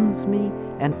surrounds me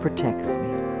and protects me.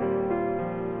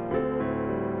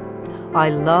 I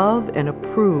love and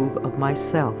approve of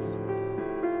myself.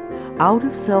 Out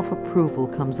of self-approval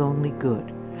comes only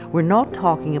good. We're not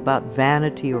talking about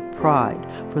vanity or pride,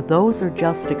 for those are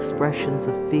just expressions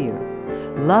of fear.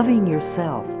 Loving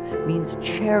yourself means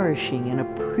cherishing and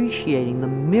appreciating the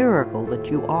miracle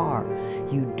that you are.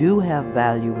 You do have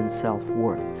value and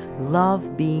self-worth.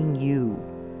 Love being you.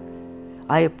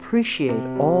 I appreciate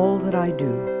all that I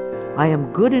do. I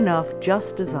am good enough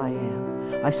just as I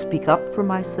am. I speak up for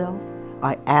myself.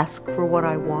 I ask for what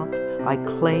I want. I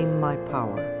claim my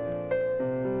power.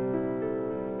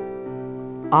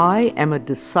 I am a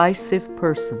decisive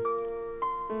person.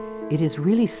 It is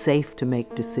really safe to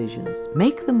make decisions.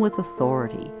 Make them with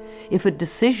authority. If a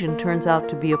decision turns out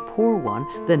to be a poor one,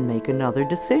 then make another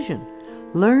decision.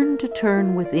 Learn to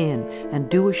turn within and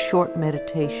do a short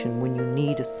meditation when you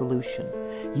need a solution.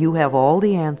 You have all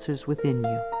the answers within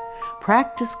you.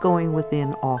 Practice going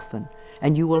within often,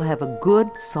 and you will have a good,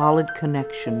 solid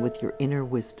connection with your inner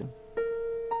wisdom.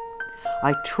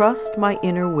 I trust my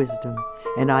inner wisdom,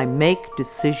 and I make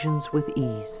decisions with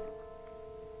ease.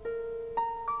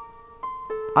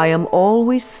 I am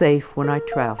always safe when I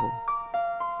travel.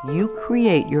 You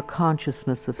create your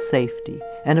consciousness of safety,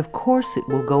 and of course it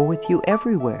will go with you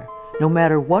everywhere, no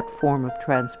matter what form of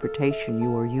transportation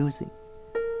you are using.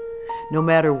 No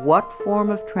matter what form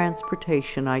of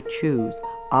transportation I choose,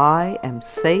 I am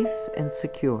safe and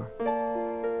secure.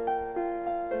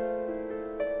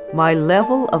 My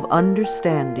level of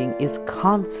understanding is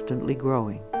constantly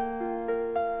growing.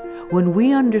 When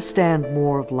we understand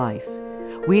more of life,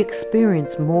 we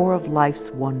experience more of life's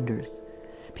wonders.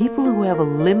 People who have a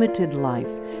limited life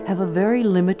have a very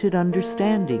limited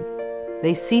understanding.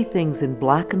 They see things in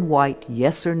black and white,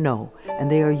 yes or no, and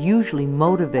they are usually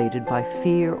motivated by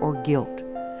fear or guilt.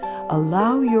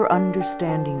 Allow your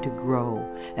understanding to grow,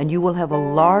 and you will have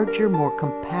a larger, more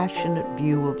compassionate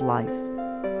view of life.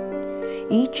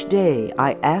 Each day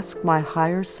I ask my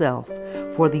higher self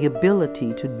for the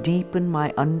ability to deepen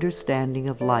my understanding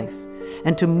of life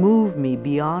and to move me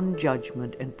beyond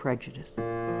judgment and prejudice.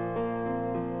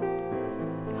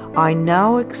 I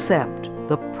now accept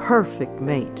the perfect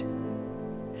mate.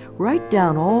 Write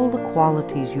down all the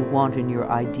qualities you want in your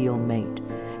ideal mate,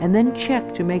 and then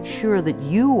check to make sure that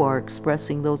you are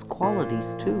expressing those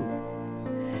qualities too.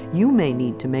 You may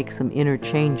need to make some inner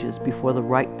changes before the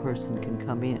right person can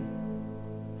come in.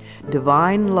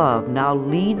 Divine love now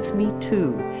leads me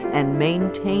to and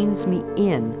maintains me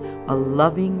in a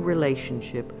loving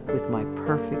relationship with my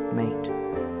perfect mate.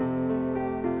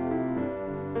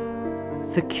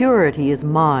 Security is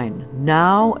mine,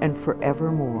 now and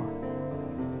forevermore.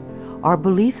 Our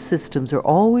belief systems are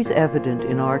always evident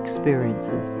in our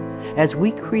experiences. As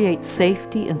we create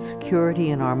safety and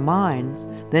security in our minds,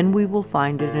 then we will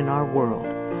find it in our world.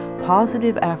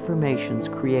 Positive affirmations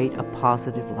create a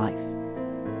positive life.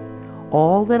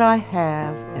 All that I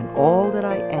have and all that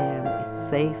I am is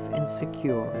safe and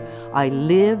secure. I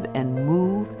live and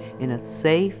move in a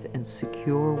safe and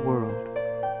secure world.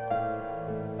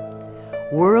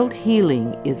 World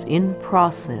healing is in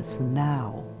process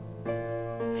now.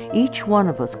 Each one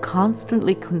of us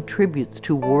constantly contributes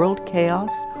to world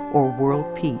chaos or world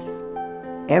peace.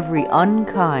 Every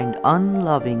unkind,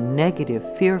 unloving,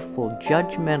 negative, fearful,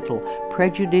 judgmental,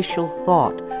 prejudicial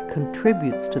thought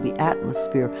contributes to the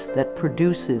atmosphere that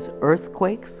produces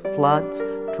earthquakes, floods,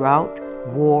 drought,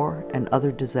 war, and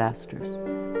other disasters.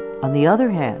 On the other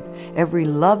hand, every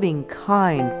loving,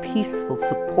 kind, peaceful,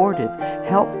 supportive,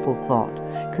 helpful thought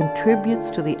contributes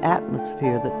to the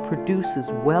atmosphere that produces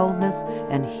wellness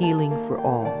and healing for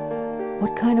all.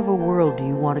 What kind of a world do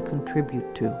you want to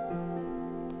contribute to?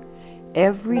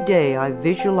 Every day I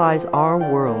visualize our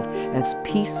world as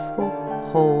peaceful,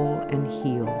 whole, and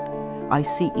healed. I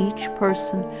see each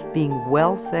person being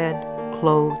well-fed,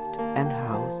 clothed, and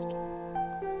housed.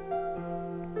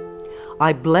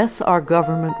 I bless our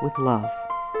government with love.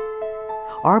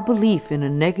 Our belief in a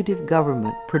negative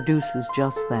government produces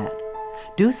just that.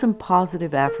 Do some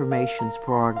positive affirmations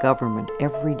for our government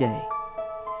every day.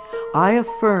 I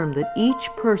affirm that each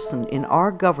person in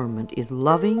our government is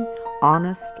loving,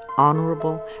 honest,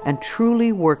 honorable, and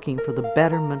truly working for the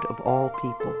betterment of all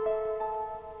people.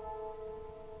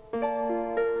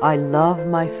 I love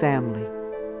my family.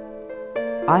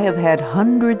 I have had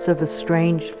hundreds of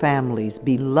estranged families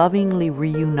be lovingly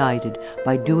reunited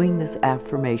by doing this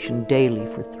affirmation daily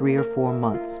for 3 or 4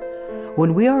 months.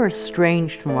 When we are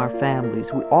estranged from our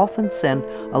families, we often send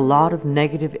a lot of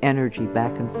negative energy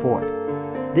back and forth.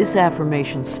 This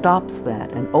affirmation stops that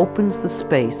and opens the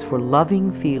space for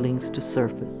loving feelings to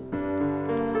surface.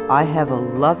 I have a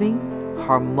loving,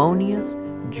 harmonious,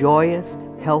 joyous,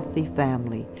 healthy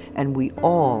family, and we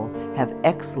all have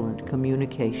excellent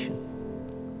communication.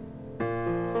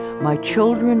 My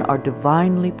children are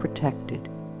divinely protected.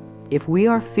 If we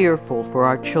are fearful for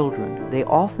our children, they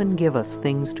often give us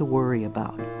things to worry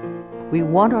about. We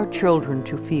want our children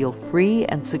to feel free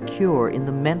and secure in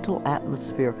the mental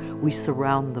atmosphere we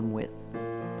surround them with.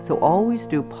 So always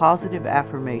do positive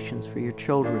affirmations for your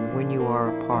children when you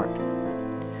are apart.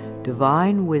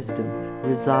 Divine wisdom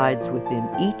resides within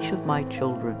each of my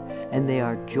children, and they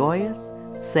are joyous,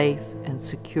 safe, and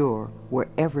secure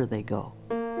wherever they go.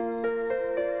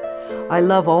 I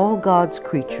love all God's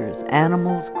creatures,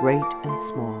 animals great and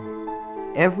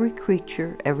small. Every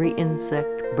creature, every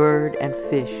insect, bird, and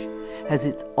fish has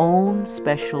its own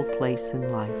special place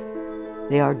in life.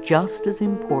 They are just as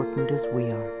important as we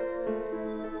are.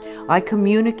 I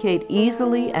communicate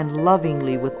easily and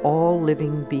lovingly with all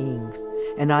living beings,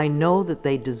 and I know that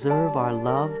they deserve our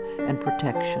love and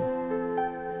protection.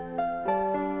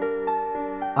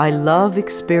 I love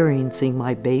experiencing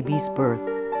my baby's birth.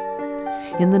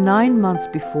 In the 9 months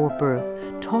before birth,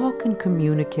 talk and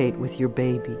communicate with your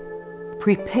baby.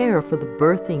 Prepare for the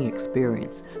birthing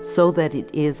experience so that it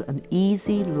is an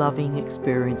easy, loving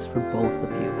experience for both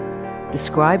of you.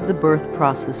 Describe the birth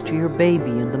process to your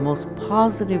baby in the most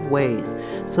positive ways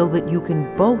so that you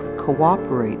can both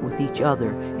cooperate with each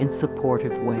other in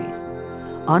supportive ways.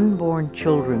 Unborn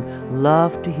children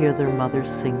love to hear their mothers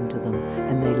sing to them,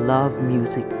 and they love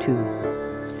music too.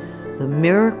 The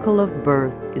miracle of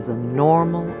birth is a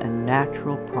normal and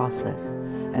natural process,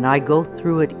 and I go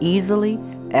through it easily,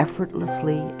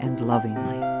 effortlessly, and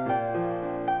lovingly.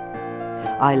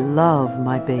 I love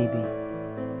my baby.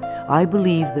 I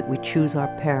believe that we choose our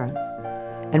parents,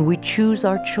 and we choose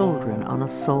our children on a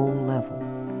soul level.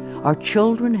 Our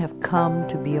children have come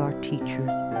to be our teachers.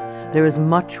 There is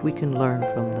much we can learn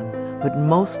from them, but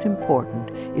most important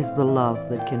is the love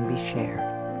that can be shared.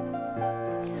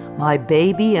 My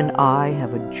baby and I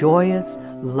have a joyous,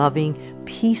 loving,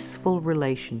 peaceful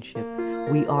relationship.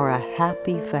 We are a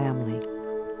happy family.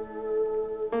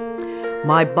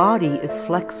 My body is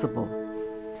flexible.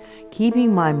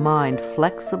 Keeping my mind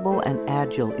flexible and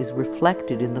agile is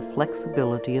reflected in the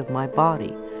flexibility of my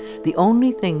body. The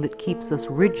only thing that keeps us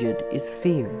rigid is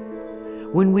fear.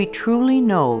 When we truly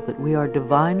know that we are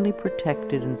divinely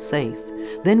protected and safe,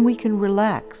 then we can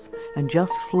relax and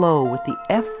just flow with the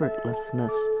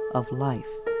effortlessness of life.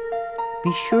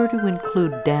 Be sure to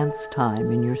include dance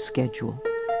time in your schedule.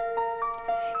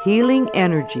 Healing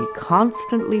energy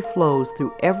constantly flows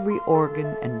through every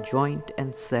organ and joint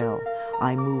and cell.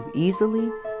 I move easily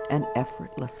and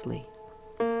effortlessly.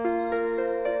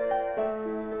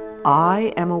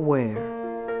 I am aware.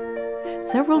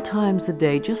 Several times a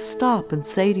day, just stop and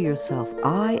say to yourself,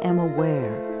 I am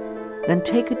aware. Then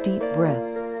take a deep breath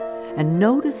and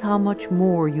notice how much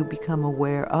more you become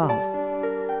aware of.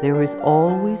 There is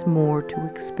always more to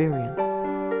experience.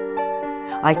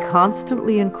 I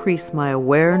constantly increase my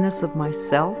awareness of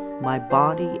myself, my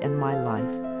body, and my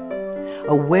life.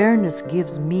 Awareness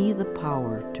gives me the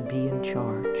power to be in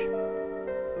charge.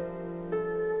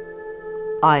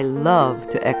 I love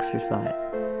to exercise.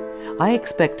 I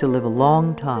expect to live a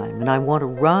long time, and I want to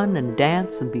run and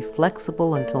dance and be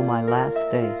flexible until my last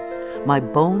day. My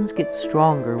bones get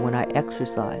stronger when I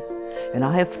exercise, and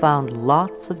I have found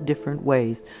lots of different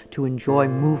ways to enjoy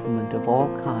movement of all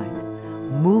kinds.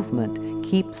 Movement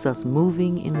keeps us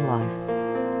moving in life.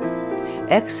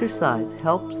 Exercise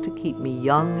helps to keep me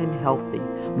young and healthy.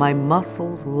 My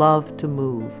muscles love to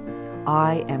move.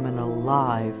 I am an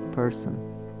alive person.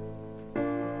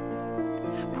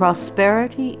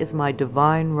 Prosperity is my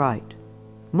divine right.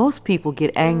 Most people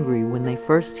get angry when they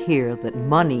first hear that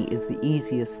money is the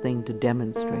easiest thing to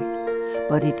demonstrate,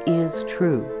 but it is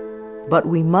true. But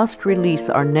we must release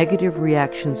our negative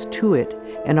reactions to it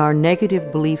and our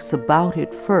negative beliefs about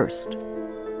it first.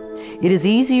 It is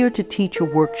easier to teach a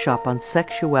workshop on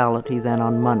sexuality than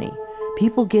on money.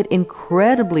 People get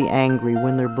incredibly angry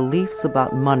when their beliefs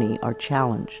about money are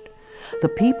challenged. The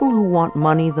people who want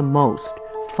money the most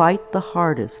fight the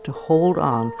hardest to hold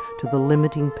on to the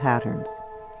limiting patterns.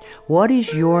 What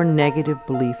is your negative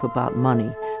belief about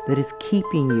money that is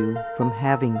keeping you from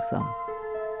having some?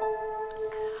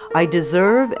 I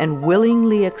deserve and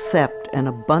willingly accept an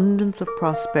abundance of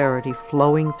prosperity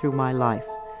flowing through my life.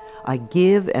 I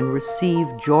give and receive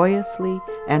joyously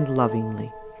and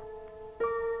lovingly.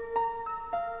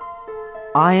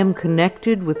 I am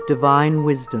connected with divine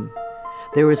wisdom.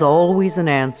 There is always an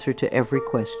answer to every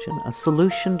question, a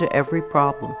solution to every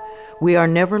problem. We are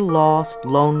never lost,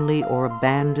 lonely, or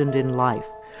abandoned in life,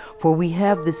 for we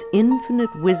have this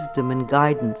infinite wisdom and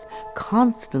guidance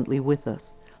constantly with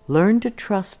us. Learn to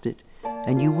trust it,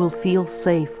 and you will feel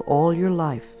safe all your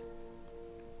life.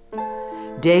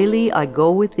 Daily I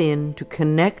go within to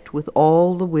connect with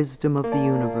all the wisdom of the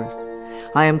universe.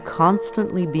 I am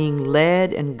constantly being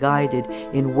led and guided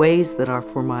in ways that are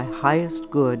for my highest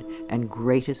good and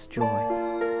greatest joy.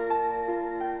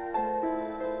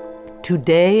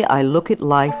 Today I look at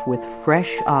life with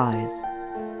fresh eyes.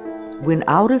 When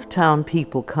out-of-town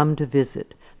people come to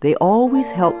visit, they always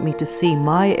help me to see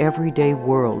my everyday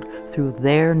world through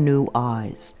their new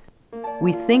eyes.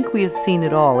 We think we have seen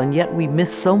it all, and yet we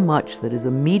miss so much that is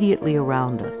immediately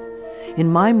around us. In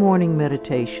my morning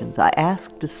meditations, I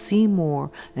ask to see more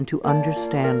and to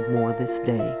understand more this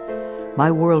day.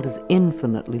 My world is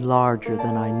infinitely larger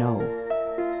than I know.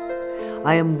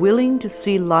 I am willing to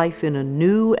see life in a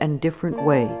new and different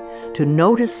way, to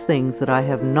notice things that I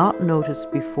have not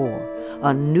noticed before.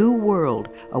 A new world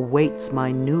awaits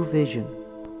my new vision.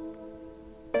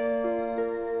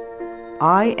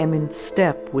 I am in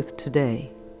step with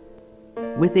today.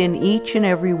 Within each and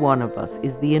every one of us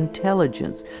is the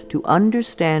intelligence to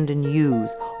understand and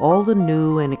use all the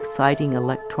new and exciting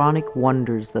electronic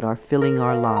wonders that are filling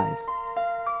our lives.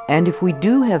 And if we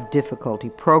do have difficulty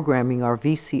programming our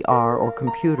VCR or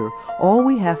computer, all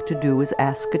we have to do is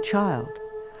ask a child.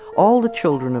 All the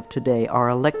children of today are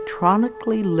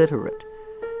electronically literate,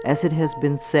 as it has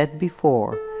been said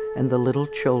before, and the little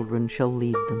children shall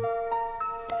lead them.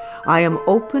 I am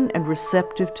open and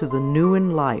receptive to the new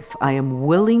in life. I am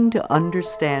willing to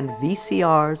understand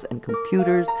VCRs and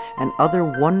computers and other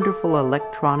wonderful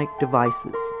electronic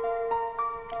devices.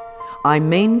 I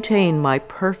maintain my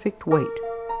perfect weight.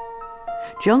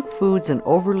 Junk foods and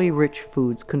overly rich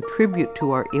foods contribute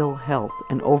to our ill health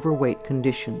and overweight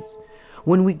conditions.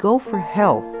 When we go for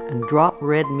health and drop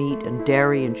red meat and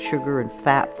dairy and sugar and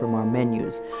fat from our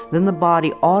menus, then the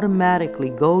body automatically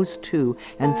goes to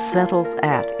and settles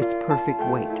at its perfect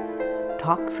weight.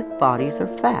 Toxic bodies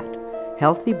are fat.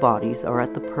 Healthy bodies are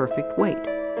at the perfect weight.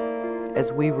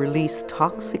 As we release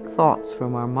toxic thoughts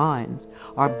from our minds,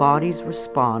 our bodies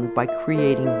respond by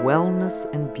creating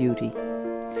wellness and beauty.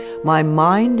 My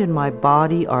mind and my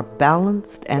body are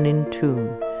balanced and in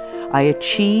tune. I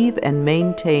achieve and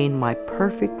maintain my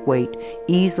perfect weight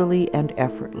easily and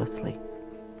effortlessly.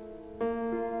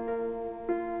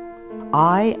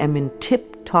 I am in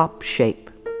tip-top shape.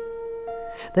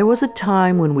 There was a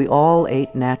time when we all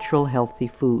ate natural, healthy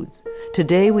foods.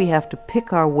 Today we have to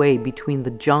pick our way between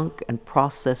the junk and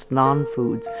processed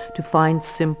non-foods to find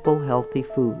simple, healthy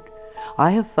food.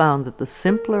 I have found that the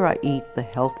simpler I eat, the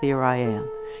healthier I am.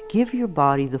 Give your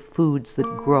body the foods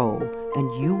that grow,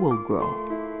 and you will grow.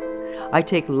 I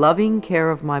take loving care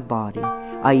of my body.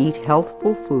 I eat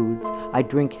healthful foods. I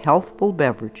drink healthful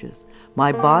beverages.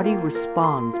 My body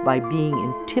responds by being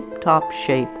in tip-top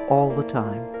shape all the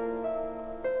time.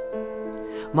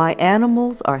 My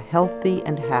animals are healthy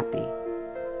and happy.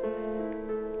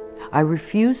 I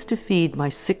refuse to feed my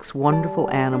 6 wonderful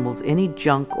animals any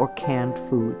junk or canned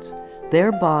foods.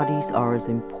 Their bodies are as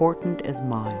important as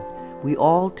mine. We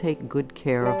all take good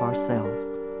care of ourselves.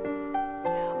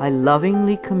 I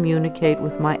lovingly communicate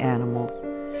with my animals,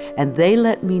 and they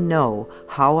let me know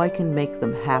how I can make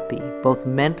them happy, both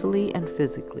mentally and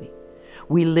physically.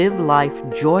 We live life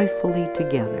joyfully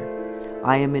together.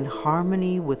 I am in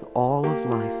harmony with all of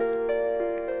life.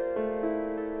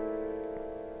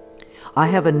 I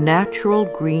have a natural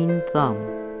green thumb.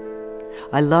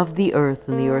 I love the earth,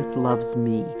 and the earth loves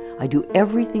me. I do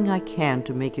everything I can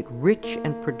to make it rich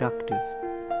and productive.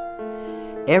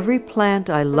 Every plant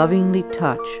I lovingly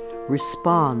touch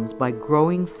responds by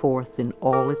growing forth in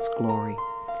all its glory.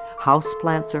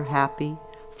 Houseplants are happy,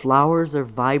 flowers are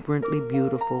vibrantly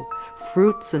beautiful,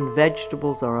 fruits and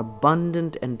vegetables are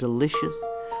abundant and delicious.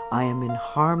 I am in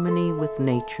harmony with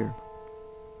nature.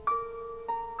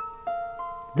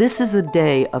 This is a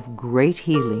day of great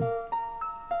healing.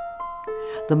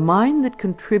 The mind that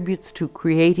contributes to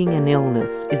creating an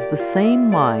illness is the same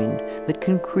mind that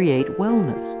can create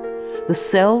wellness. The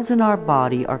cells in our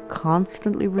body are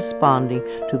constantly responding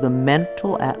to the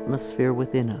mental atmosphere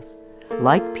within us.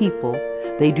 Like people,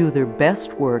 they do their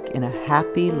best work in a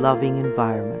happy, loving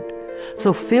environment.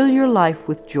 So fill your life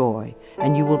with joy,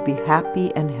 and you will be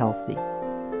happy and healthy.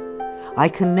 I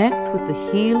connect with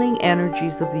the healing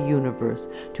energies of the universe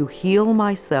to heal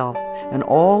myself and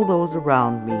all those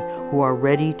around me who are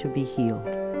ready to be healed.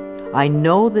 I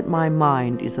know that my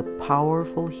mind is a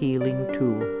powerful healing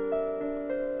tool.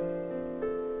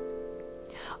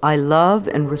 I love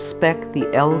and respect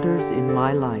the elders in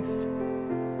my life.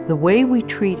 The way we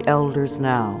treat elders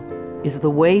now is the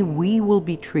way we will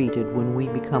be treated when we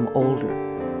become older.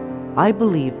 I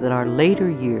believe that our later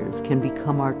years can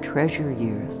become our treasure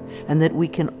years, and that we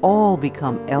can all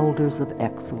become elders of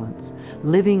excellence,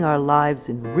 living our lives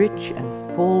in rich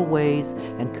and full ways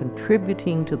and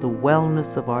contributing to the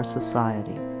wellness of our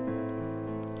society.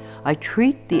 I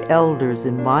treat the elders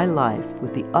in my life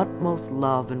with the utmost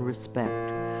love and respect,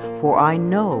 for I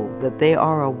know that they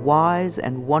are a wise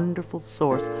and wonderful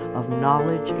source of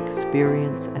knowledge,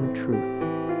 experience, and truth.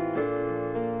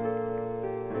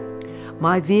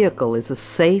 My vehicle is a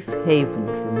safe haven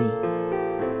for me.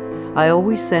 I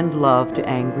always send love to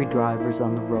angry drivers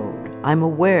on the road. I'm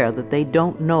aware that they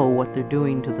don't know what they're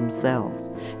doing to themselves.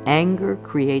 Anger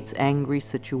creates angry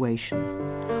situations.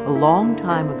 A long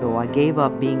time ago, I gave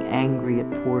up being angry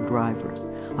at poor drivers.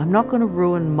 I'm not going to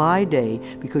ruin my day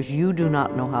because you do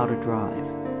not know how to drive.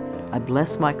 I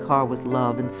bless my car with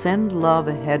love and send love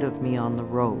ahead of me on the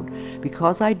road.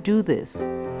 Because I do this,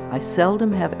 I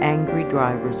seldom have angry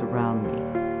drivers around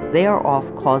me. They are off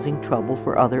causing trouble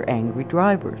for other angry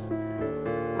drivers.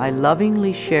 I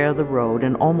lovingly share the road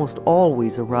and almost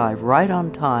always arrive right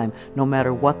on time, no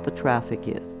matter what the traffic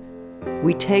is.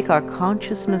 We take our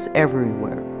consciousness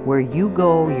everywhere. Where you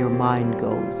go, your mind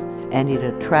goes, and it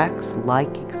attracts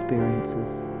like experiences.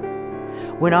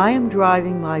 When I am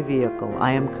driving my vehicle,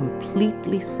 I am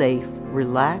completely safe,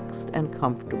 relaxed, and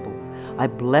comfortable. I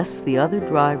bless the other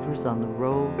drivers on the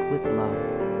road with love.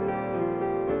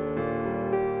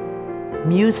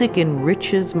 Music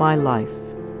enriches my life.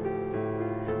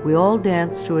 We all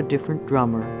dance to a different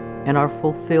drummer and are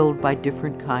fulfilled by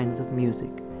different kinds of music.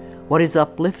 What is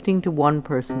uplifting to one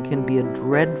person can be a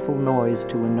dreadful noise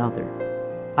to another.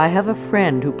 I have a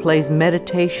friend who plays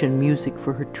meditation music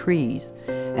for her trees,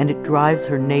 and it drives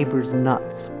her neighbors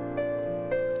nuts.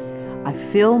 I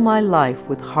fill my life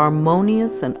with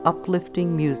harmonious and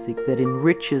uplifting music that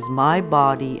enriches my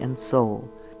body and soul.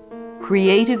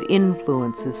 Creative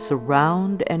influences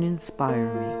surround and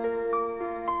inspire me.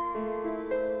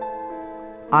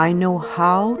 I know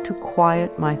how to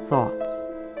quiet my thoughts.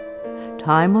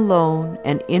 Time alone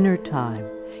and inner time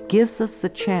gives us the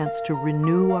chance to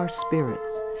renew our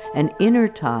spirits, and inner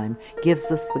time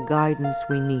gives us the guidance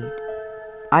we need.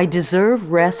 I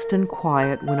deserve rest and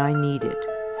quiet when I need it,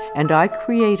 and I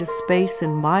create a space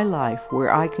in my life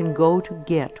where I can go to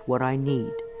get what I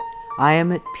need. I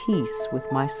am at peace with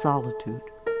my solitude.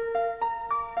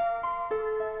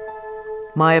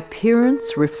 My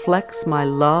appearance reflects my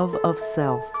love of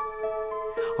self.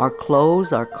 Our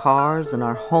clothes, our cars, and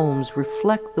our homes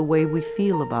reflect the way we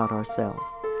feel about ourselves.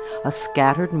 A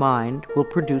scattered mind will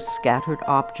produce scattered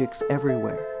objects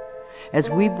everywhere. As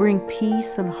we bring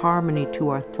peace and harmony to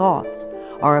our thoughts,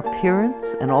 our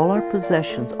appearance and all our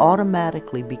possessions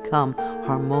automatically become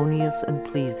harmonious and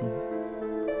pleasing.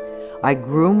 I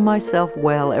groom myself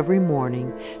well every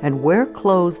morning and wear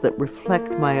clothes that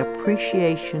reflect my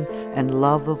appreciation and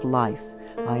love of life.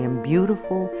 I am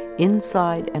beautiful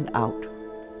inside and out.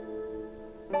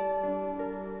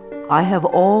 I have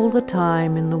all the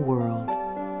time in the world.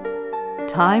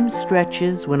 Time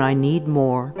stretches when I need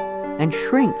more and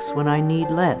shrinks when I need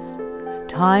less.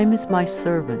 Time is my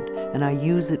servant, and I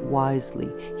use it wisely.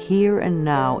 Here and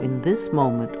now, in this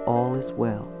moment, all is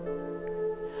well.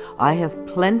 I have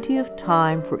plenty of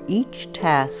time for each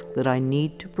task that I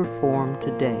need to perform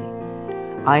today.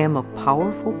 I am a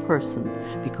powerful person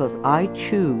because I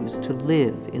choose to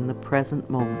live in the present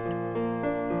moment.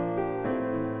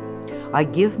 I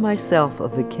give myself a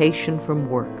vacation from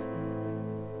work.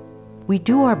 We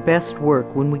do our best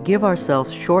work when we give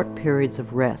ourselves short periods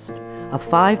of rest. A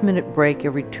 5-minute break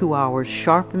every 2 hours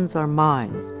sharpens our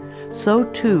minds. So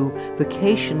too,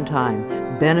 vacation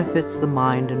time benefits the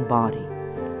mind and body.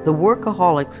 The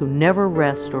workaholics who never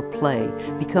rest or play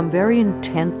become very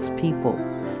intense people.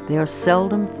 They are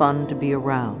seldom fun to be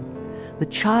around. The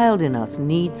child in us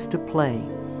needs to play.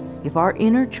 If our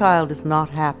inner child is not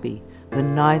happy,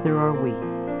 then neither are we.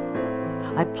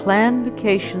 I plan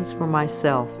vacations for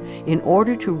myself in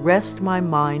order to rest my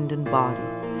mind and body.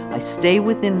 I stay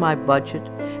within my budget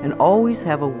and always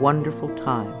have a wonderful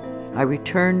time. I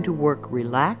return to work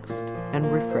relaxed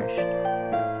and refreshed.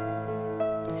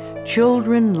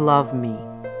 Children love me.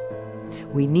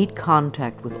 We need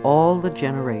contact with all the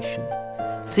generations.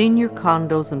 Senior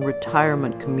condos and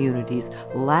retirement communities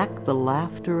lack the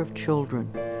laughter of children.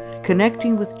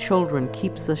 Connecting with children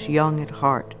keeps us young at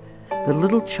heart. The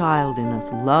little child in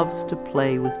us loves to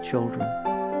play with children.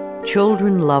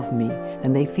 Children love me,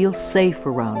 and they feel safe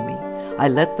around me. I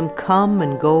let them come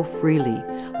and go freely.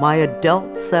 My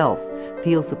adult self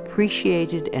feels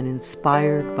appreciated and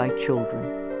inspired by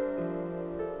children.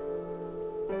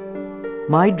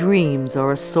 My dreams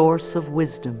are a source of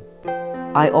wisdom.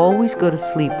 I always go to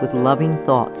sleep with loving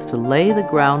thoughts to lay the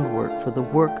groundwork for the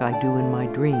work I do in my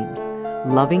dreams.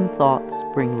 Loving thoughts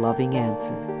bring loving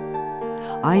answers.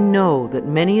 I know that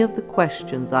many of the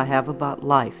questions I have about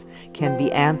life can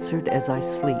be answered as I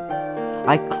sleep.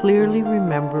 I clearly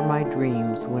remember my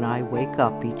dreams when I wake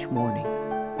up each morning.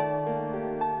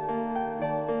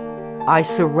 I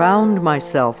surround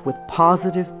myself with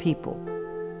positive people.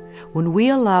 When we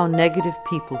allow negative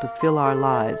people to fill our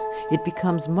lives, it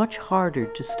becomes much harder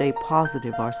to stay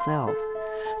positive ourselves.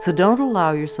 So don't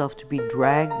allow yourself to be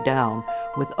dragged down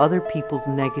with other people's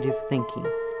negative thinking.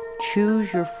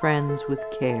 Choose your friends with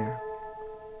care.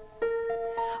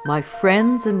 My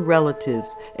friends and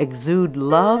relatives exude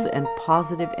love and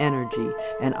positive energy,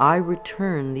 and I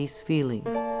return these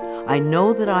feelings. I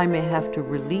know that I may have to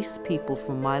release people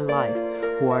from my life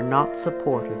who are not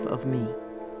supportive of me.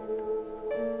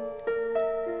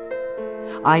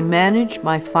 I manage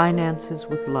my finances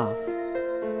with love.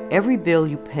 Every bill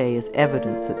you pay is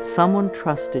evidence that someone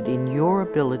trusted in your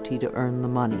ability to earn the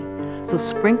money. So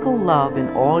sprinkle love in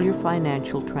all your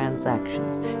financial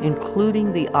transactions,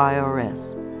 including the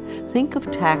IRS. Think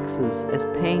of taxes as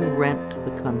paying rent to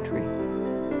the country.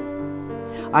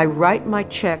 I write my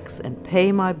checks and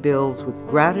pay my bills with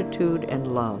gratitude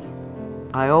and love.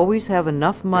 I always have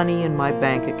enough money in my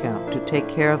bank account to take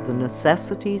care of the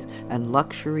necessities and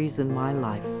luxuries in my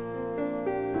life.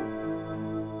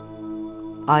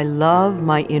 I love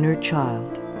my inner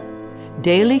child.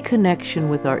 Daily connection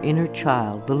with our inner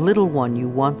child, the little one you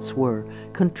once were,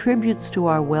 contributes to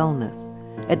our wellness.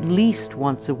 At least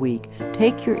once a week,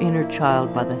 take your inner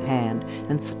child by the hand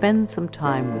and spend some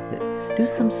time with it. Do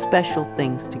some special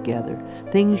things together,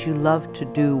 things you loved to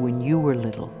do when you were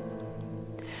little.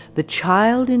 The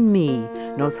child in me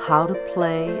knows how to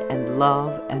play and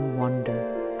love and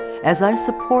wonder. As I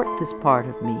support this part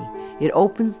of me, it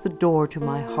opens the door to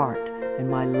my heart,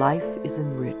 and my life is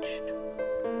enriched.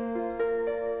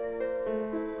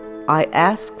 I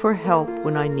ask for help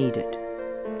when I need it.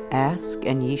 Ask,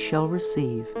 and ye shall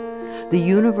receive. The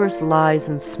universe lies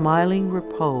in smiling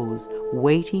repose,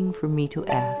 waiting for me to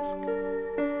ask.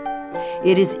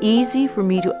 It is easy for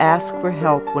me to ask for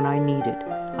help when I need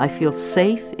it. I feel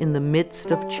safe in the midst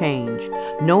of change,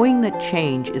 knowing that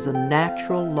change is a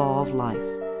natural law of life.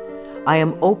 I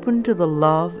am open to the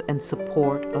love and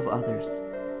support of others.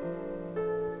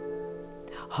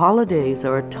 Holidays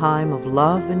are a time of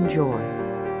love and joy.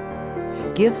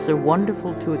 Gifts are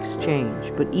wonderful to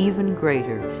exchange, but even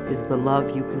greater is the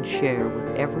love you can share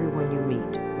with everyone you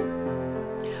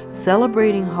meet.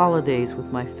 Celebrating holidays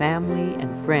with my family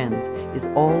and friends is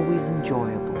always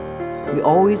enjoyable. We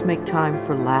always make time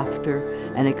for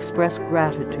laughter and express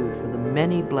gratitude for the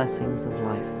many blessings of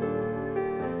life.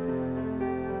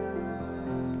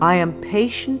 I am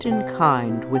patient and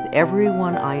kind with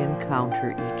everyone I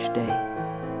encounter each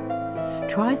day.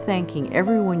 Try thanking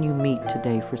everyone you meet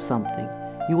today for something.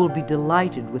 You will be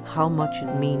delighted with how much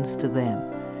it means to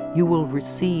them. You will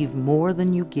receive more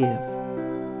than you give.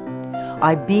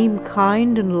 I beam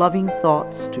kind and loving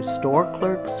thoughts to store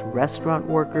clerks, restaurant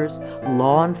workers,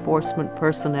 law enforcement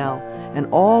personnel, and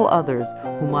all others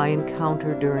whom I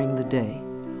encounter during the day.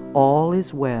 All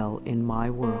is well in my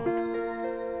world.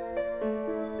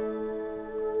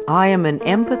 I am an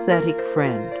empathetic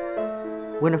friend.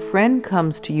 When a friend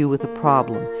comes to you with a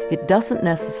problem, it doesn't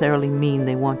necessarily mean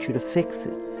they want you to fix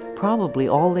it. Probably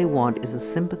all they want is a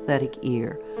sympathetic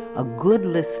ear. A good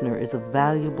listener is a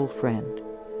valuable friend.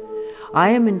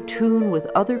 I am in tune with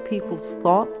other people's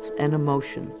thoughts and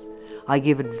emotions. I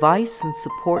give advice and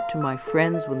support to my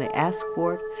friends when they ask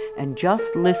for it, and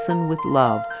just listen with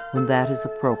love when that is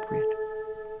appropriate.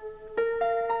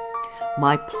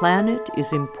 My planet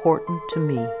is important to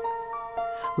me.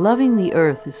 Loving the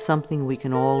earth is something we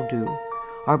can all do.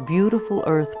 Our beautiful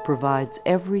earth provides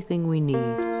everything we need,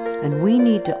 and we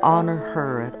need to honor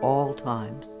her at all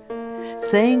times.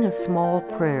 Saying a small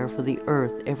prayer for the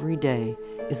earth every day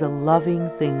is a loving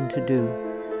thing to do.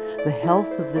 The health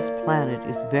of this planet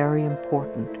is very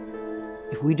important.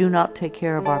 If we do not take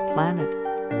care of our planet,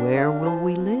 where will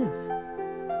we live?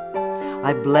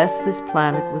 I bless this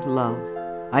planet with love.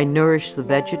 I nourish the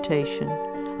vegetation.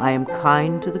 I am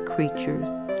kind to the creatures.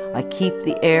 I keep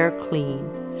the air clean.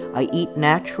 I eat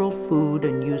natural food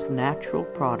and use natural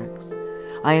products.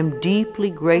 I am deeply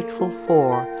grateful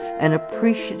for and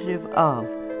appreciative of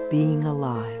being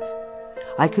alive.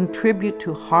 I contribute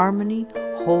to harmony,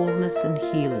 wholeness, and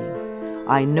healing.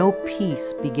 I know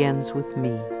peace begins with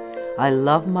me. I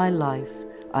love my life.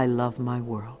 I love my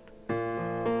world.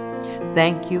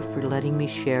 Thank you for letting me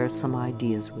share some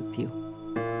ideas with you.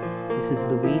 This is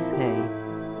Louise Hay,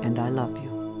 and I love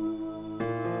you.